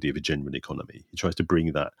about the idea of a general economy. He tries to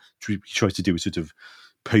bring that, he tries to do a sort of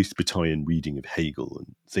post-Bataillean reading of Hegel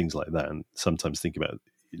and things like that, and sometimes think about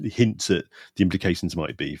hints at the implications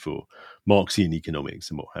might be for Marxian economics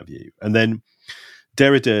and what have you. And then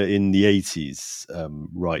Derrida in the 80s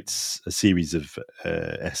writes a series of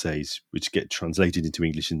essays which get translated into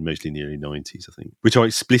English mostly in the early 90s, I think, which are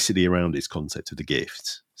explicitly around this concept of the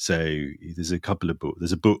gift. So there's a couple of books.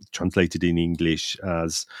 There's a book translated in English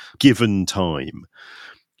as Given Time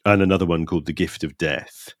and another one called The Gift of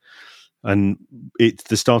Death. And it's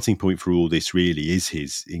the starting point for all this really is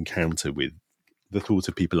his encounter with the thought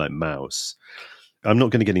of people like Mauss. I'm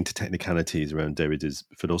not going to get into technicalities around Derrida's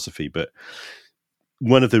philosophy, but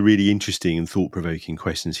one of the really interesting and thought-provoking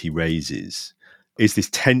questions he raises is this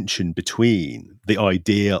tension between the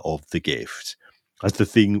idea of the gift as the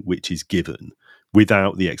thing which is given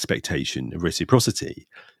without the expectation of reciprocity.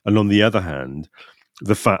 And on the other hand,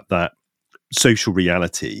 the fact that social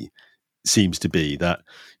reality seems to be that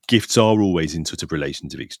gifts are always in sort of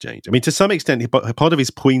relations of exchange. I mean, to some extent, part of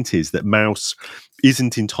his point is that Mauss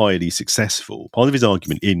isn't entirely successful. Part of his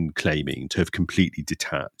argument in claiming to have completely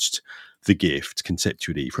detached the gift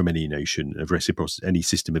conceptually from any notion of reciprocity, any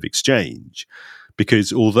system of exchange.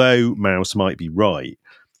 Because although Mauss might be right,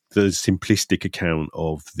 the simplistic account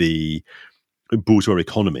of the bourgeois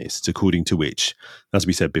economists, according to which, as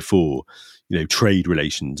we said before, trade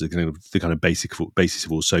relations are the kind of basis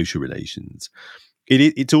of all social relations.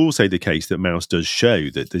 It's also the case that Mauss does show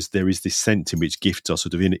that there is this sense in which gifts are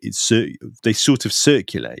sort of they sort of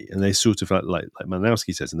circulate, and they sort of like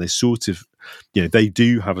Malinowski says, and they sort of, they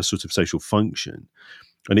do have a sort of social function,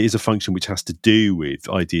 and it is a function which has to do with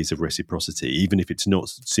ideas of reciprocity, even if it's not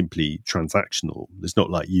simply transactional. It's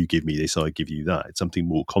not like you give me this, I give you that. It's something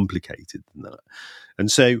more complicated than that, and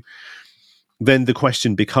so then the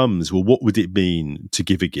question becomes, well, what would it mean to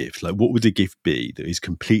give a gift? Like, what would a gift be that is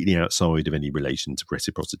completely outside of any relations of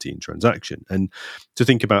reciprocity and transaction? And to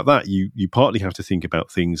think about that, you partly have to think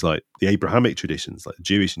about things like the Abrahamic traditions, like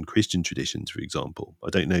Jewish and Christian traditions, for example.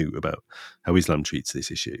 I don't know about how Islam treats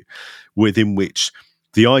this issue, within which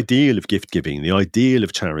the ideal of gift giving, the ideal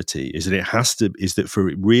of charity is that for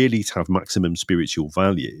it really to have maximum spiritual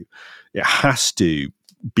value, it has to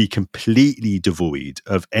be completely devoid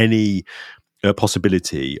of any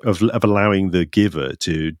possibility of allowing the giver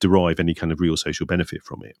to derive any kind of real social benefit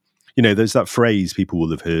from it. There's that phrase people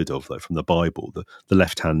will have heard of, like from the Bible, the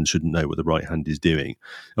left hand shouldn't know what the right hand is doing.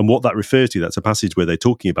 And what that refers to, that's a passage where they're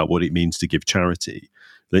talking about what it means to give charity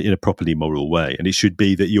in a properly moral way. And it should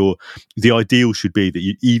be that the ideal should be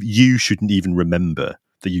that you shouldn't even remember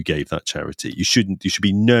that you gave that charity. There should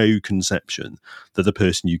be no conception that the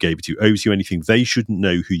person you gave it to owes you anything. They shouldn't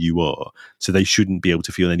know who you are, so they shouldn't be able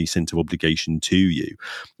to feel any sense of obligation to you.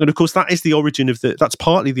 And of course, that's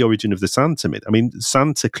partly the origin of the Santa myth. I mean,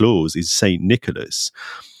 Santa Claus is Saint Nicholas.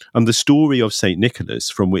 And the story of Saint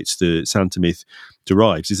Nicholas, from which the Santa myth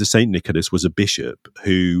derives, is that Saint Nicholas was a bishop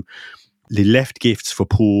who left gifts for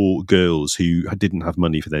poor girls who didn't have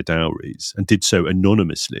money for their dowries, and did so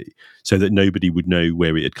anonymously so that nobody would know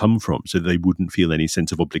where it had come from, so they wouldn't feel any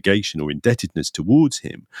sense of obligation or indebtedness towards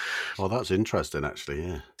him. Well, that's interesting, actually,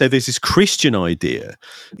 yeah. So there's this Christian idea,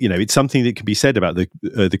 it's something that can be said about the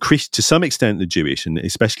to some extent the Jewish and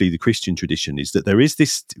especially the Christian tradition, is that there is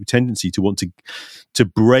this tendency to want to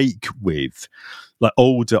break with like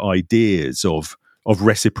older ideas of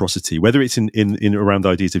reciprocity, whether it's in around the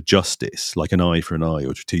ideas of justice, like an eye for an eye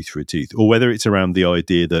or a tooth for a tooth, or whether it's around the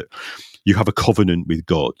idea that you have a covenant with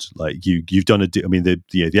God, like you've done a deal. I mean,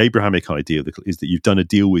 the Abrahamic idea is that you've done a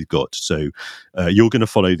deal with God, so you're going to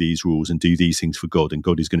follow these rules and do these things for God, and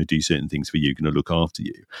God is going to do certain things for you, going to look after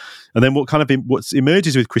you. And then what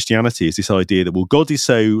emerges with Christianity is this idea that, well, God is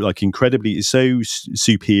so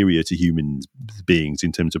superior to human beings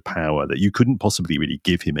in terms of power that you couldn't possibly really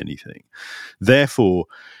give him anything. Therefore,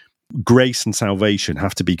 grace and salvation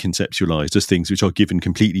have to be conceptualized as things which are given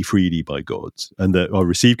completely freely by God and that are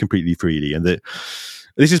received completely freely. And that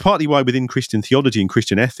this is partly why within Christian theology and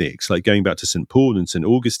Christian ethics, like going back to St. Paul and St.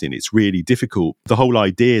 Augustine, it's really difficult. The whole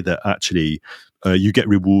idea that actually you get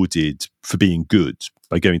rewarded for being good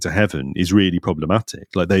by going to heaven is really problematic.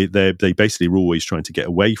 Like they basically are always trying to get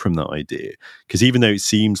away from that idea, because even though it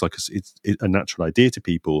seems like it's a natural idea to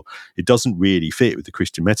people, it doesn't really fit with the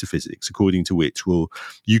Christian metaphysics, according to which, well,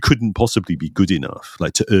 you couldn't possibly be good enough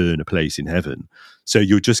like to earn a place in heaven. So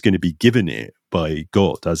you're just going to be given it by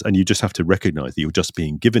God, and you just have to recognize that you're just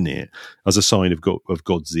being given it as a sign of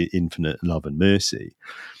God's infinite love and mercy.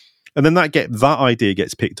 And then that idea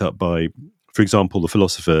gets picked up by, for example, the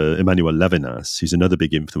philosopher Emmanuel Levinas, who's another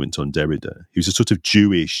big influence on Derrida, who's a sort of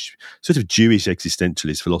Jewish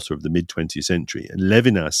existentialist philosopher of the mid-20th century. And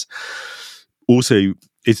Levinas also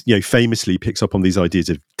famously picks up on these ideas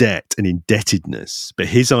of debt and indebtedness. But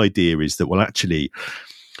his idea is that, well, actually,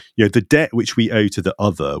 the debt which we owe to the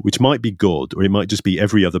other, which might be God, or it might just be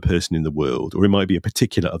every other person in the world, or it might be a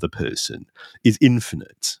particular other person, is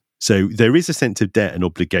infinite. So there is a sense of debt and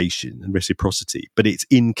obligation and reciprocity, but it's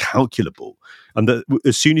incalculable. And that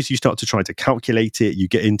as soon as you start to try to calculate it, you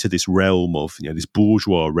get into this realm of, this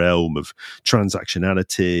bourgeois realm of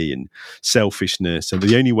transactionality and selfishness. And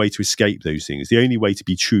the only way to escape those things, the only way to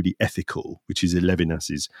be truly ethical, which is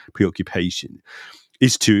Levinas's preoccupation,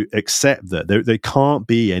 is to accept that there can't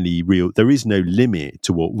be there is no limit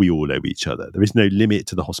to what we all owe each other. There is no limit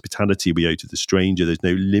to the hospitality we owe to the stranger. There's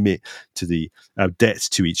no limit to our debts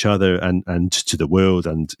to each other and to the world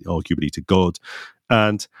and arguably to God.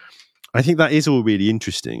 And I think that is all really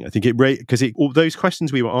interesting. I think because all those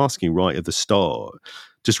questions we were asking right at the start,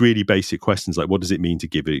 just really basic questions like, what does it mean to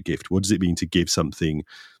give a gift? What does it mean to give something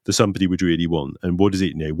that somebody would really want? And what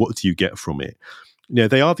do you get from it?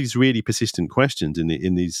 They are these really persistent questions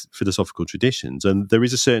in these philosophical traditions, and there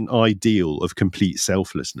is a certain ideal of complete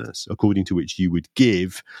selflessness, according to which you would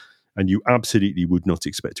give, and you absolutely would not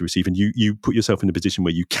expect to receive, and you put yourself in a position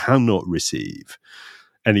where you cannot receive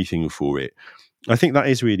anything for it. I think that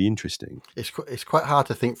is really interesting. It's quite hard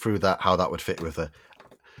to think through how that would fit with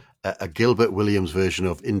a Gilbert Williams version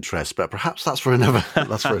of interest, but perhaps that's for another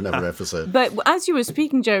episode. But as you were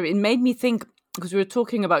speaking, Jerry, it made me think, because we were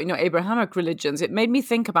talking about, Abrahamic religions, it made me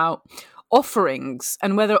think about offerings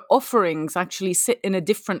and whether offerings actually sit in a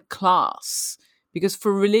different class. Because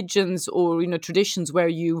for religions or, traditions where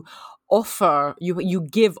you offer, you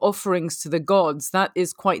give offerings to the gods, that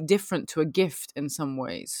is quite different to a gift in some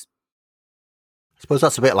ways. I suppose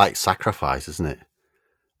that's a bit like sacrifice, isn't it?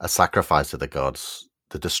 A sacrifice to the gods,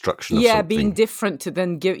 the destruction of something. Being different to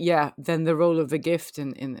then than the role of the gift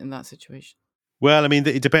in that situation. Well, I mean,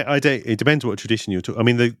 it depends what tradition you're talking. I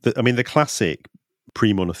mean, the classic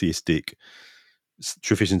pre-monotheistic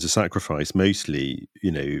traditions of sacrifice mostly,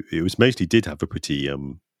 did have a pretty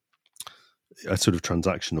a sort of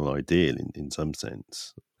transactional ideal in some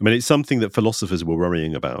sense. I mean, it's something that philosophers were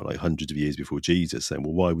worrying about like hundreds of years before Jesus, saying,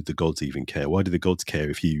 well, why would the gods even care? Why do the gods care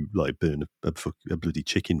if you like burn a bloody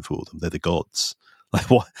chicken for them? They're the gods. Like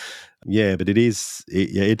what? Yeah, but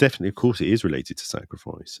it definitely, of course, it is related to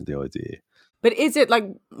sacrifice and the idea. But is it like,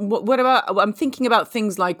 what about, I'm thinking about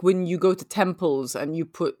things like when you go to temples and you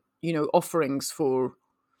put, offerings for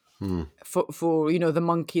the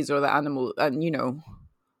monkeys or the animal. And,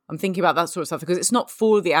 I'm thinking about that sort of stuff because it's not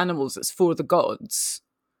for the animals, it's for the gods.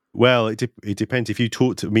 Well, it depends. If you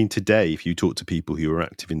talk to people who are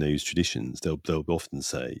active in those traditions, they'll often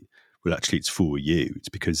say, well, actually, it's for you. It's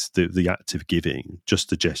because the act of giving, just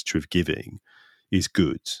the gesture of giving, is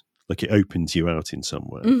good. Like it opens you out in some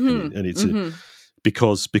way, and it's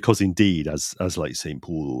because indeed, as like St.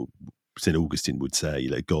 Paul or St. Augustine would say,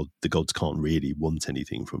 like the gods can't really want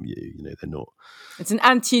anything from you. They're not. It's an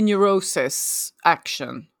anti-neurosis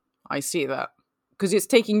action. I see that because it's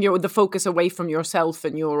taking the focus away from yourself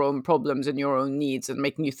and your own problems and your own needs and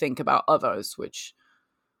making you think about others, which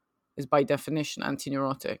is by definition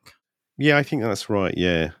anti-neurotic. Yeah, I think that's right.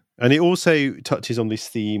 Yeah, and it also touches on this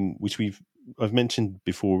theme which I've mentioned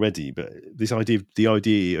before already, but the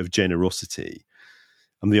idea of generosity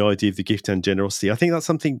and the idea of the gift and generosity. I think that's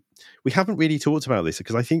something we haven't really talked about this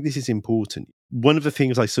because I think this is important. One of the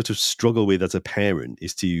things I sort of struggle with as a parent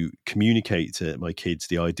is to communicate to my kids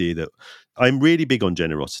the idea that I'm really big on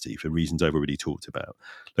generosity for reasons I've already talked about.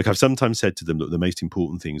 Like I've sometimes said to them that the most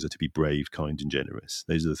important things are to be brave, kind, and generous.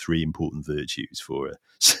 Those are the three important virtues for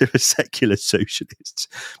a secular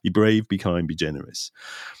socialist. Be brave, be kind, be generous.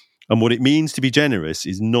 And what it means to be generous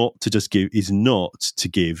is not to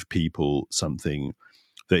give people something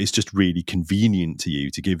that is just really convenient to you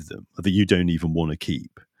to give them, or that you don't even want to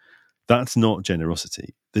keep. That's not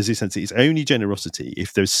generosity. There's this sense that it's only generosity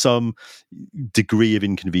if there's some degree of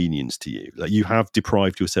inconvenience to you, like you have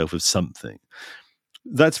deprived yourself of something.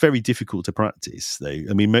 That's very difficult to practice, though.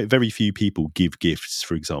 I mean, very few people give gifts,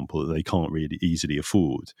 for example, that they can't really easily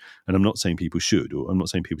afford. And I'm not saying people should, or I'm not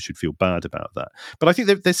saying people should feel bad about that. But I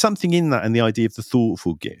think there's something in that and the idea of the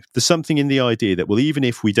thoughtful gift. There's something in the idea that, well, even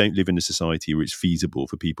if we don't live in a society where it's feasible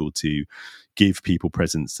for people to give people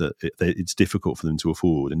presents that it's difficult for them to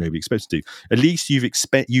afford and nobody expects to do, at least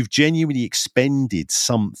you've genuinely expended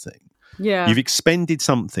something. Yeah. You've expended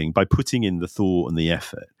something by putting in the thought and the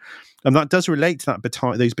effort. And that does relate to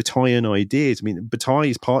those Bataillean ideas. I mean, Bataille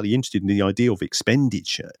is partly interested in the idea of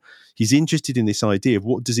expenditure. He's interested in this idea of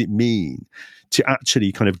what does it mean to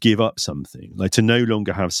actually kind of give up something, like to no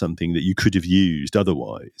longer have something that you could have used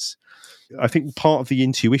otherwise. I think part of the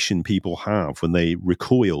intuition people have when they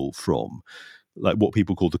recoil from like what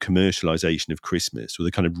people call the commercialization of Christmas or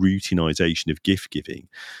the kind of routinization of gift giving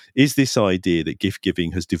is this idea that gift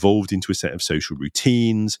giving has devolved into a set of social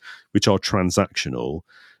routines which are transactional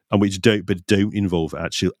and which don't involve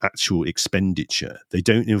actual expenditure. They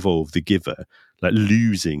don't involve the giver like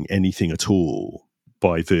losing anything at all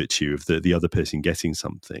by virtue of the other person getting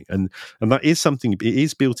something. And that is something, it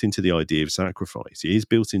is built into the idea of sacrifice. It is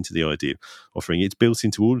built into the idea of offering. It's built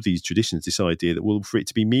into all of these traditions, this idea that, well, for it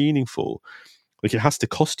to be meaningful, like it has to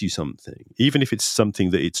cost you something. Even if it's something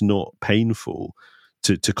that it's not painful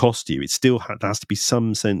to cost you, it still has to be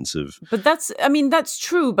some sense of... But that's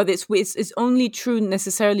true, but it's only true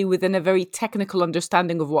necessarily within a very technical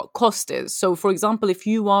understanding of what cost is. So, for example, if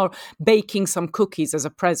you are baking some cookies as a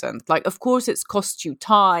present, like, of course, it's cost you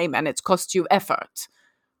time and it's cost you effort,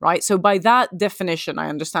 right? So by that definition, I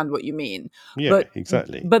understand what you mean. Yeah,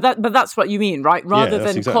 exactly. But that's what you mean, right? Rather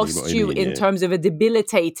than exactly cost you in terms of a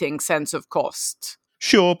debilitating sense of cost.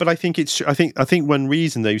 Sure, but I think I think one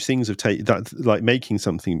reason those things have taken that, like making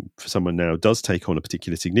something for someone now does take on a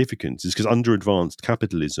particular significance, is because under advanced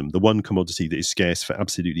capitalism, the one commodity that is scarce for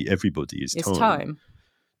absolutely everybody is time.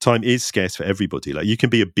 Time is scarce for everybody. Like you can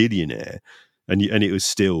be a billionaire, and it was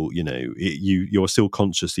still, you're still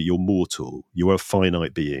conscious that you're mortal. You are a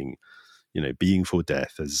finite being, being for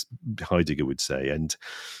death, as Heidegger would say, and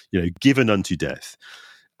given unto death,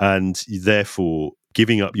 and therefore.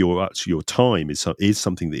 Giving up your time is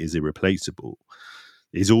something that is irreplaceable.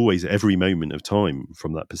 Is always every moment of time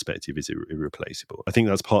from that perspective is irreplaceable. I think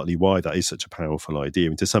that's partly why that is such a powerful idea,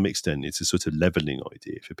 and to some extent, it's a sort of leveling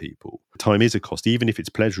idea for people. Time is a cost, even if it's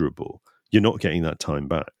pleasurable. You're not getting that time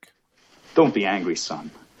back. Don't be angry, son.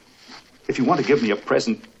 If you want to give me a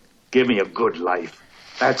present, give me a good life.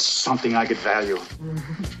 That's something I could value.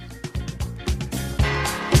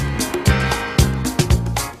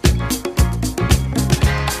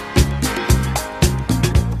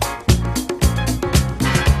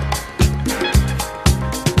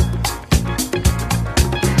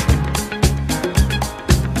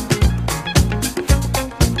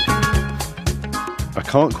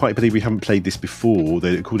 I can't quite believe we haven't played this before,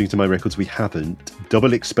 though according to my records we haven't.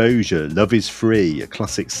 Double Exposure, Love is Free, a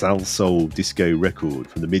classic soul disco record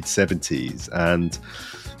from the mid-70s. And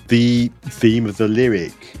the theme of the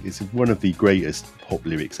lyric is one of the greatest pop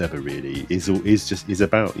lyrics ever, really, is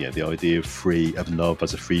about the idea of love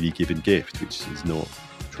as a freely given gift, which is not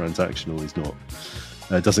transactional, is not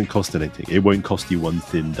doesn't cost anything. It won't cost you one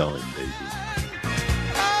thin dime, baby.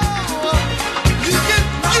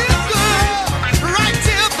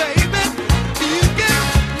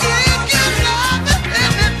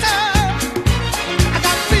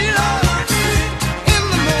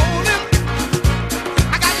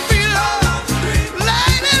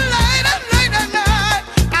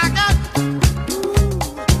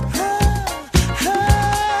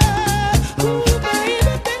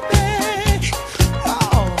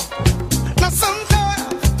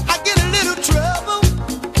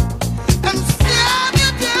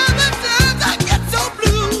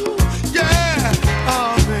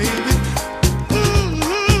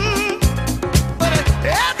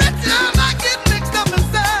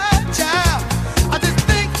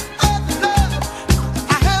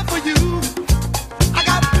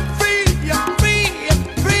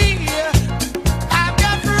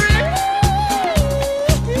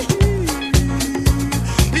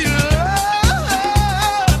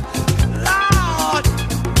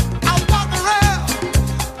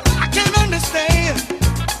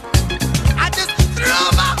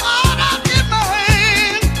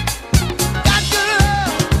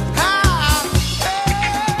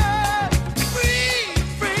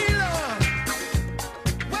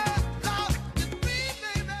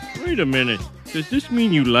 Wait a minute. Does this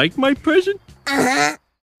mean you like my present? Uh-huh.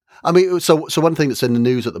 I mean, so one thing that's in the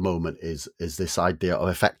news at the moment is this idea of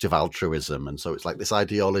effective altruism, and so it's like this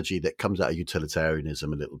ideology that comes out of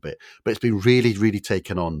utilitarianism a little bit, but it's been really, really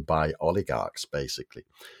taken on by oligarchs, basically.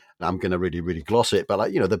 And I'm going to really, really gloss it, but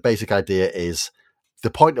like, the basic idea is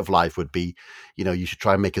the point of life would be, you should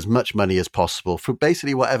try and make as much money as possible through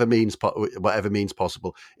basically whatever means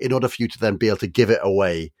possible, in order for you to then be able to give it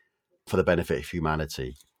away for the benefit of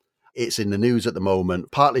humanity. It's in the news at the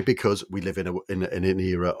moment, partly because we live in an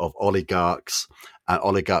era of oligarchs, and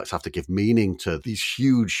oligarchs have to give meaning to these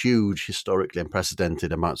huge, huge, historically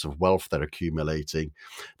unprecedented amounts of wealth they're accumulating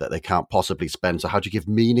that they can't possibly spend. So how do you give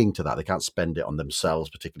meaning to that? They can't spend it on themselves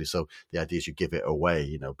particularly. So the idea is you give it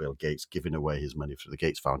away, Bill Gates giving away his money through the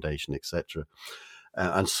Gates Foundation, etc.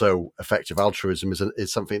 And so effective altruism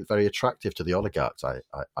is something very attractive to the oligarchs, I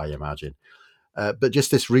imagine. But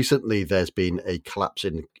just this recently, there's been a collapse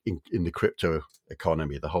in the crypto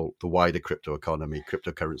economy. The wider crypto economy,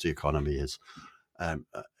 cryptocurrency economy is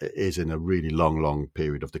in a really long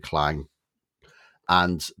period of decline.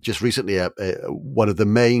 And just recently, one of the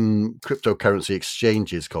main cryptocurrency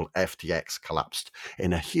exchanges called FTX collapsed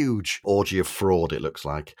in a huge orgy of fraud, it looks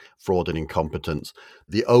like, fraud and incompetence.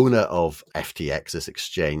 The owner of FTX, this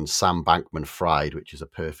exchange, Sam Bankman-Fried, which is a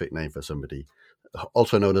perfect name for somebody,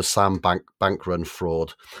 also known as Sam Bank-Run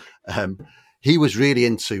Fraud. He was really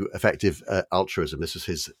into effective altruism. This was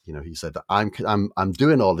his, he said that I'm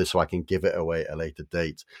doing all this so I can give it away at a later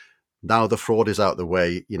date. Now the fraud is out of the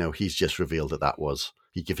way. He's just revealed that was.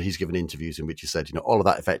 He's given interviews in which he said, all of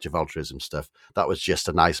that effective altruism stuff, that was just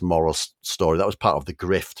a nice moral story. That was part of the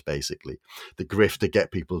grift, basically. The grift to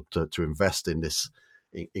get people to invest in this,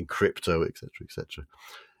 in crypto, et cetera, et cetera.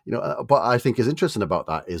 What I think is interesting about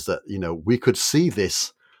that is that, we could see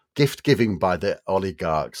this gift giving by the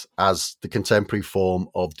oligarchs as the contemporary form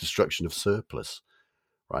of destruction of surplus,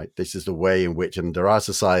 right? This is the way in which, under our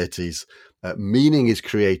societies, meaning is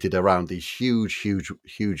created around these huge, huge,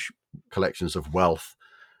 huge collections of wealth,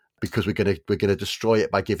 because we're going to destroy it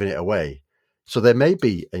by giving it away. So there may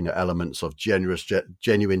be elements of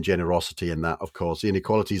genuine generosity in that. Of course, the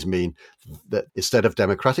inequalities mean that instead of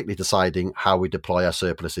democratically deciding how we deploy our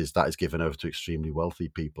surpluses, that is given over to extremely wealthy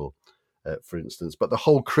people, for instance. But the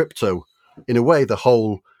whole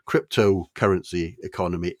cryptocurrency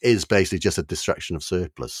economy is basically just a destruction of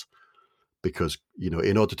surplus, because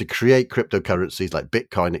in order to create cryptocurrencies like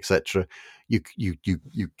Bitcoin, etc., you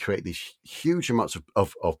create these huge amounts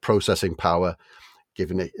of processing power,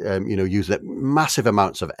 giving it, using massive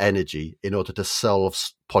amounts of energy in order to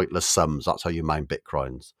solve pointless sums. That's how you mine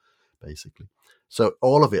Bitcoins, basically. So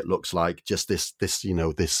all of it looks like just this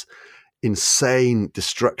insane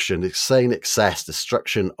destruction, insane excess,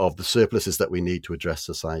 destruction of the surpluses that we need to address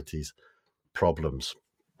society's problems.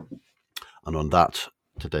 And on that,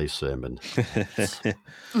 today's sermon.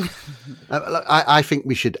 I think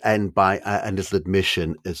we should end by a little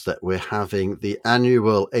admission, is that we're having the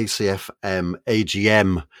annual ACFM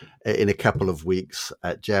AGM in a couple of weeks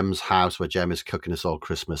at Jem's house, where Jem is cooking us all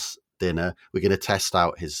Christmas dinner. We're going to test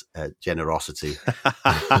out his generosity.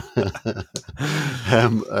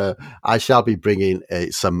 I shall be bringing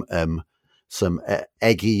some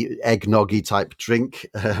eggnoggy type drink.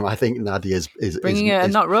 I think Nadia is bringing a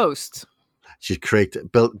nut roast. She's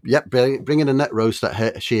bringing a nut roast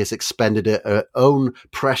that she has expended her own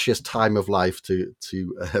precious time of life to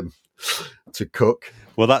cook.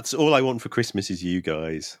 Well, that's all I want for Christmas is you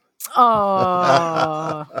guys.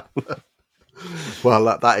 Oh.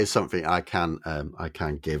 Well, that is something I can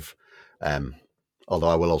give. Although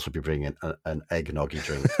I will also be bringing an eggnoggy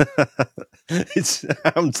drink. It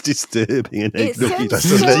sounds disturbing, an eggnoggy.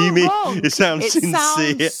 So do you mean wrong. It sounds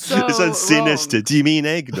sincere? It sounds sinister. Wrong. Do you mean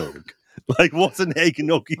eggnog? Like, what's an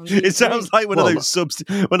eggnog? It sounds like one of those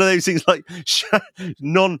things, like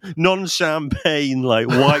non-champagne, like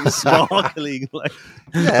white sparkling, like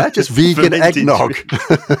just vegan eggnog.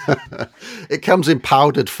 It comes in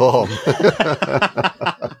powdered form.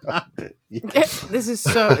 This is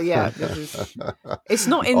so it's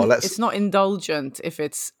not it's not indulgent if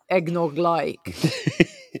it's eggnog like.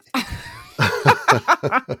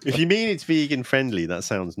 If you mean it's vegan friendly, that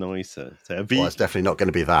sounds nicer. So well, it's definitely not going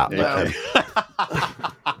to be that. Yeah. But,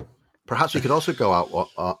 perhaps we could also go out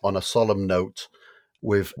on a solemn note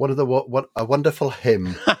with a wonderful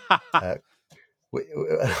hymn.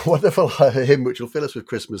 Wonderful hymn which will fill us with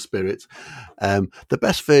Christmas spirit. The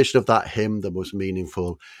best version of that hymn, the most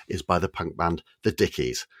meaningful, is by the punk band The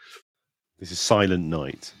Dickies. This is Silent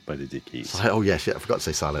Night by The Dickies. Oh yes, I forgot to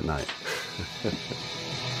say Silent Night.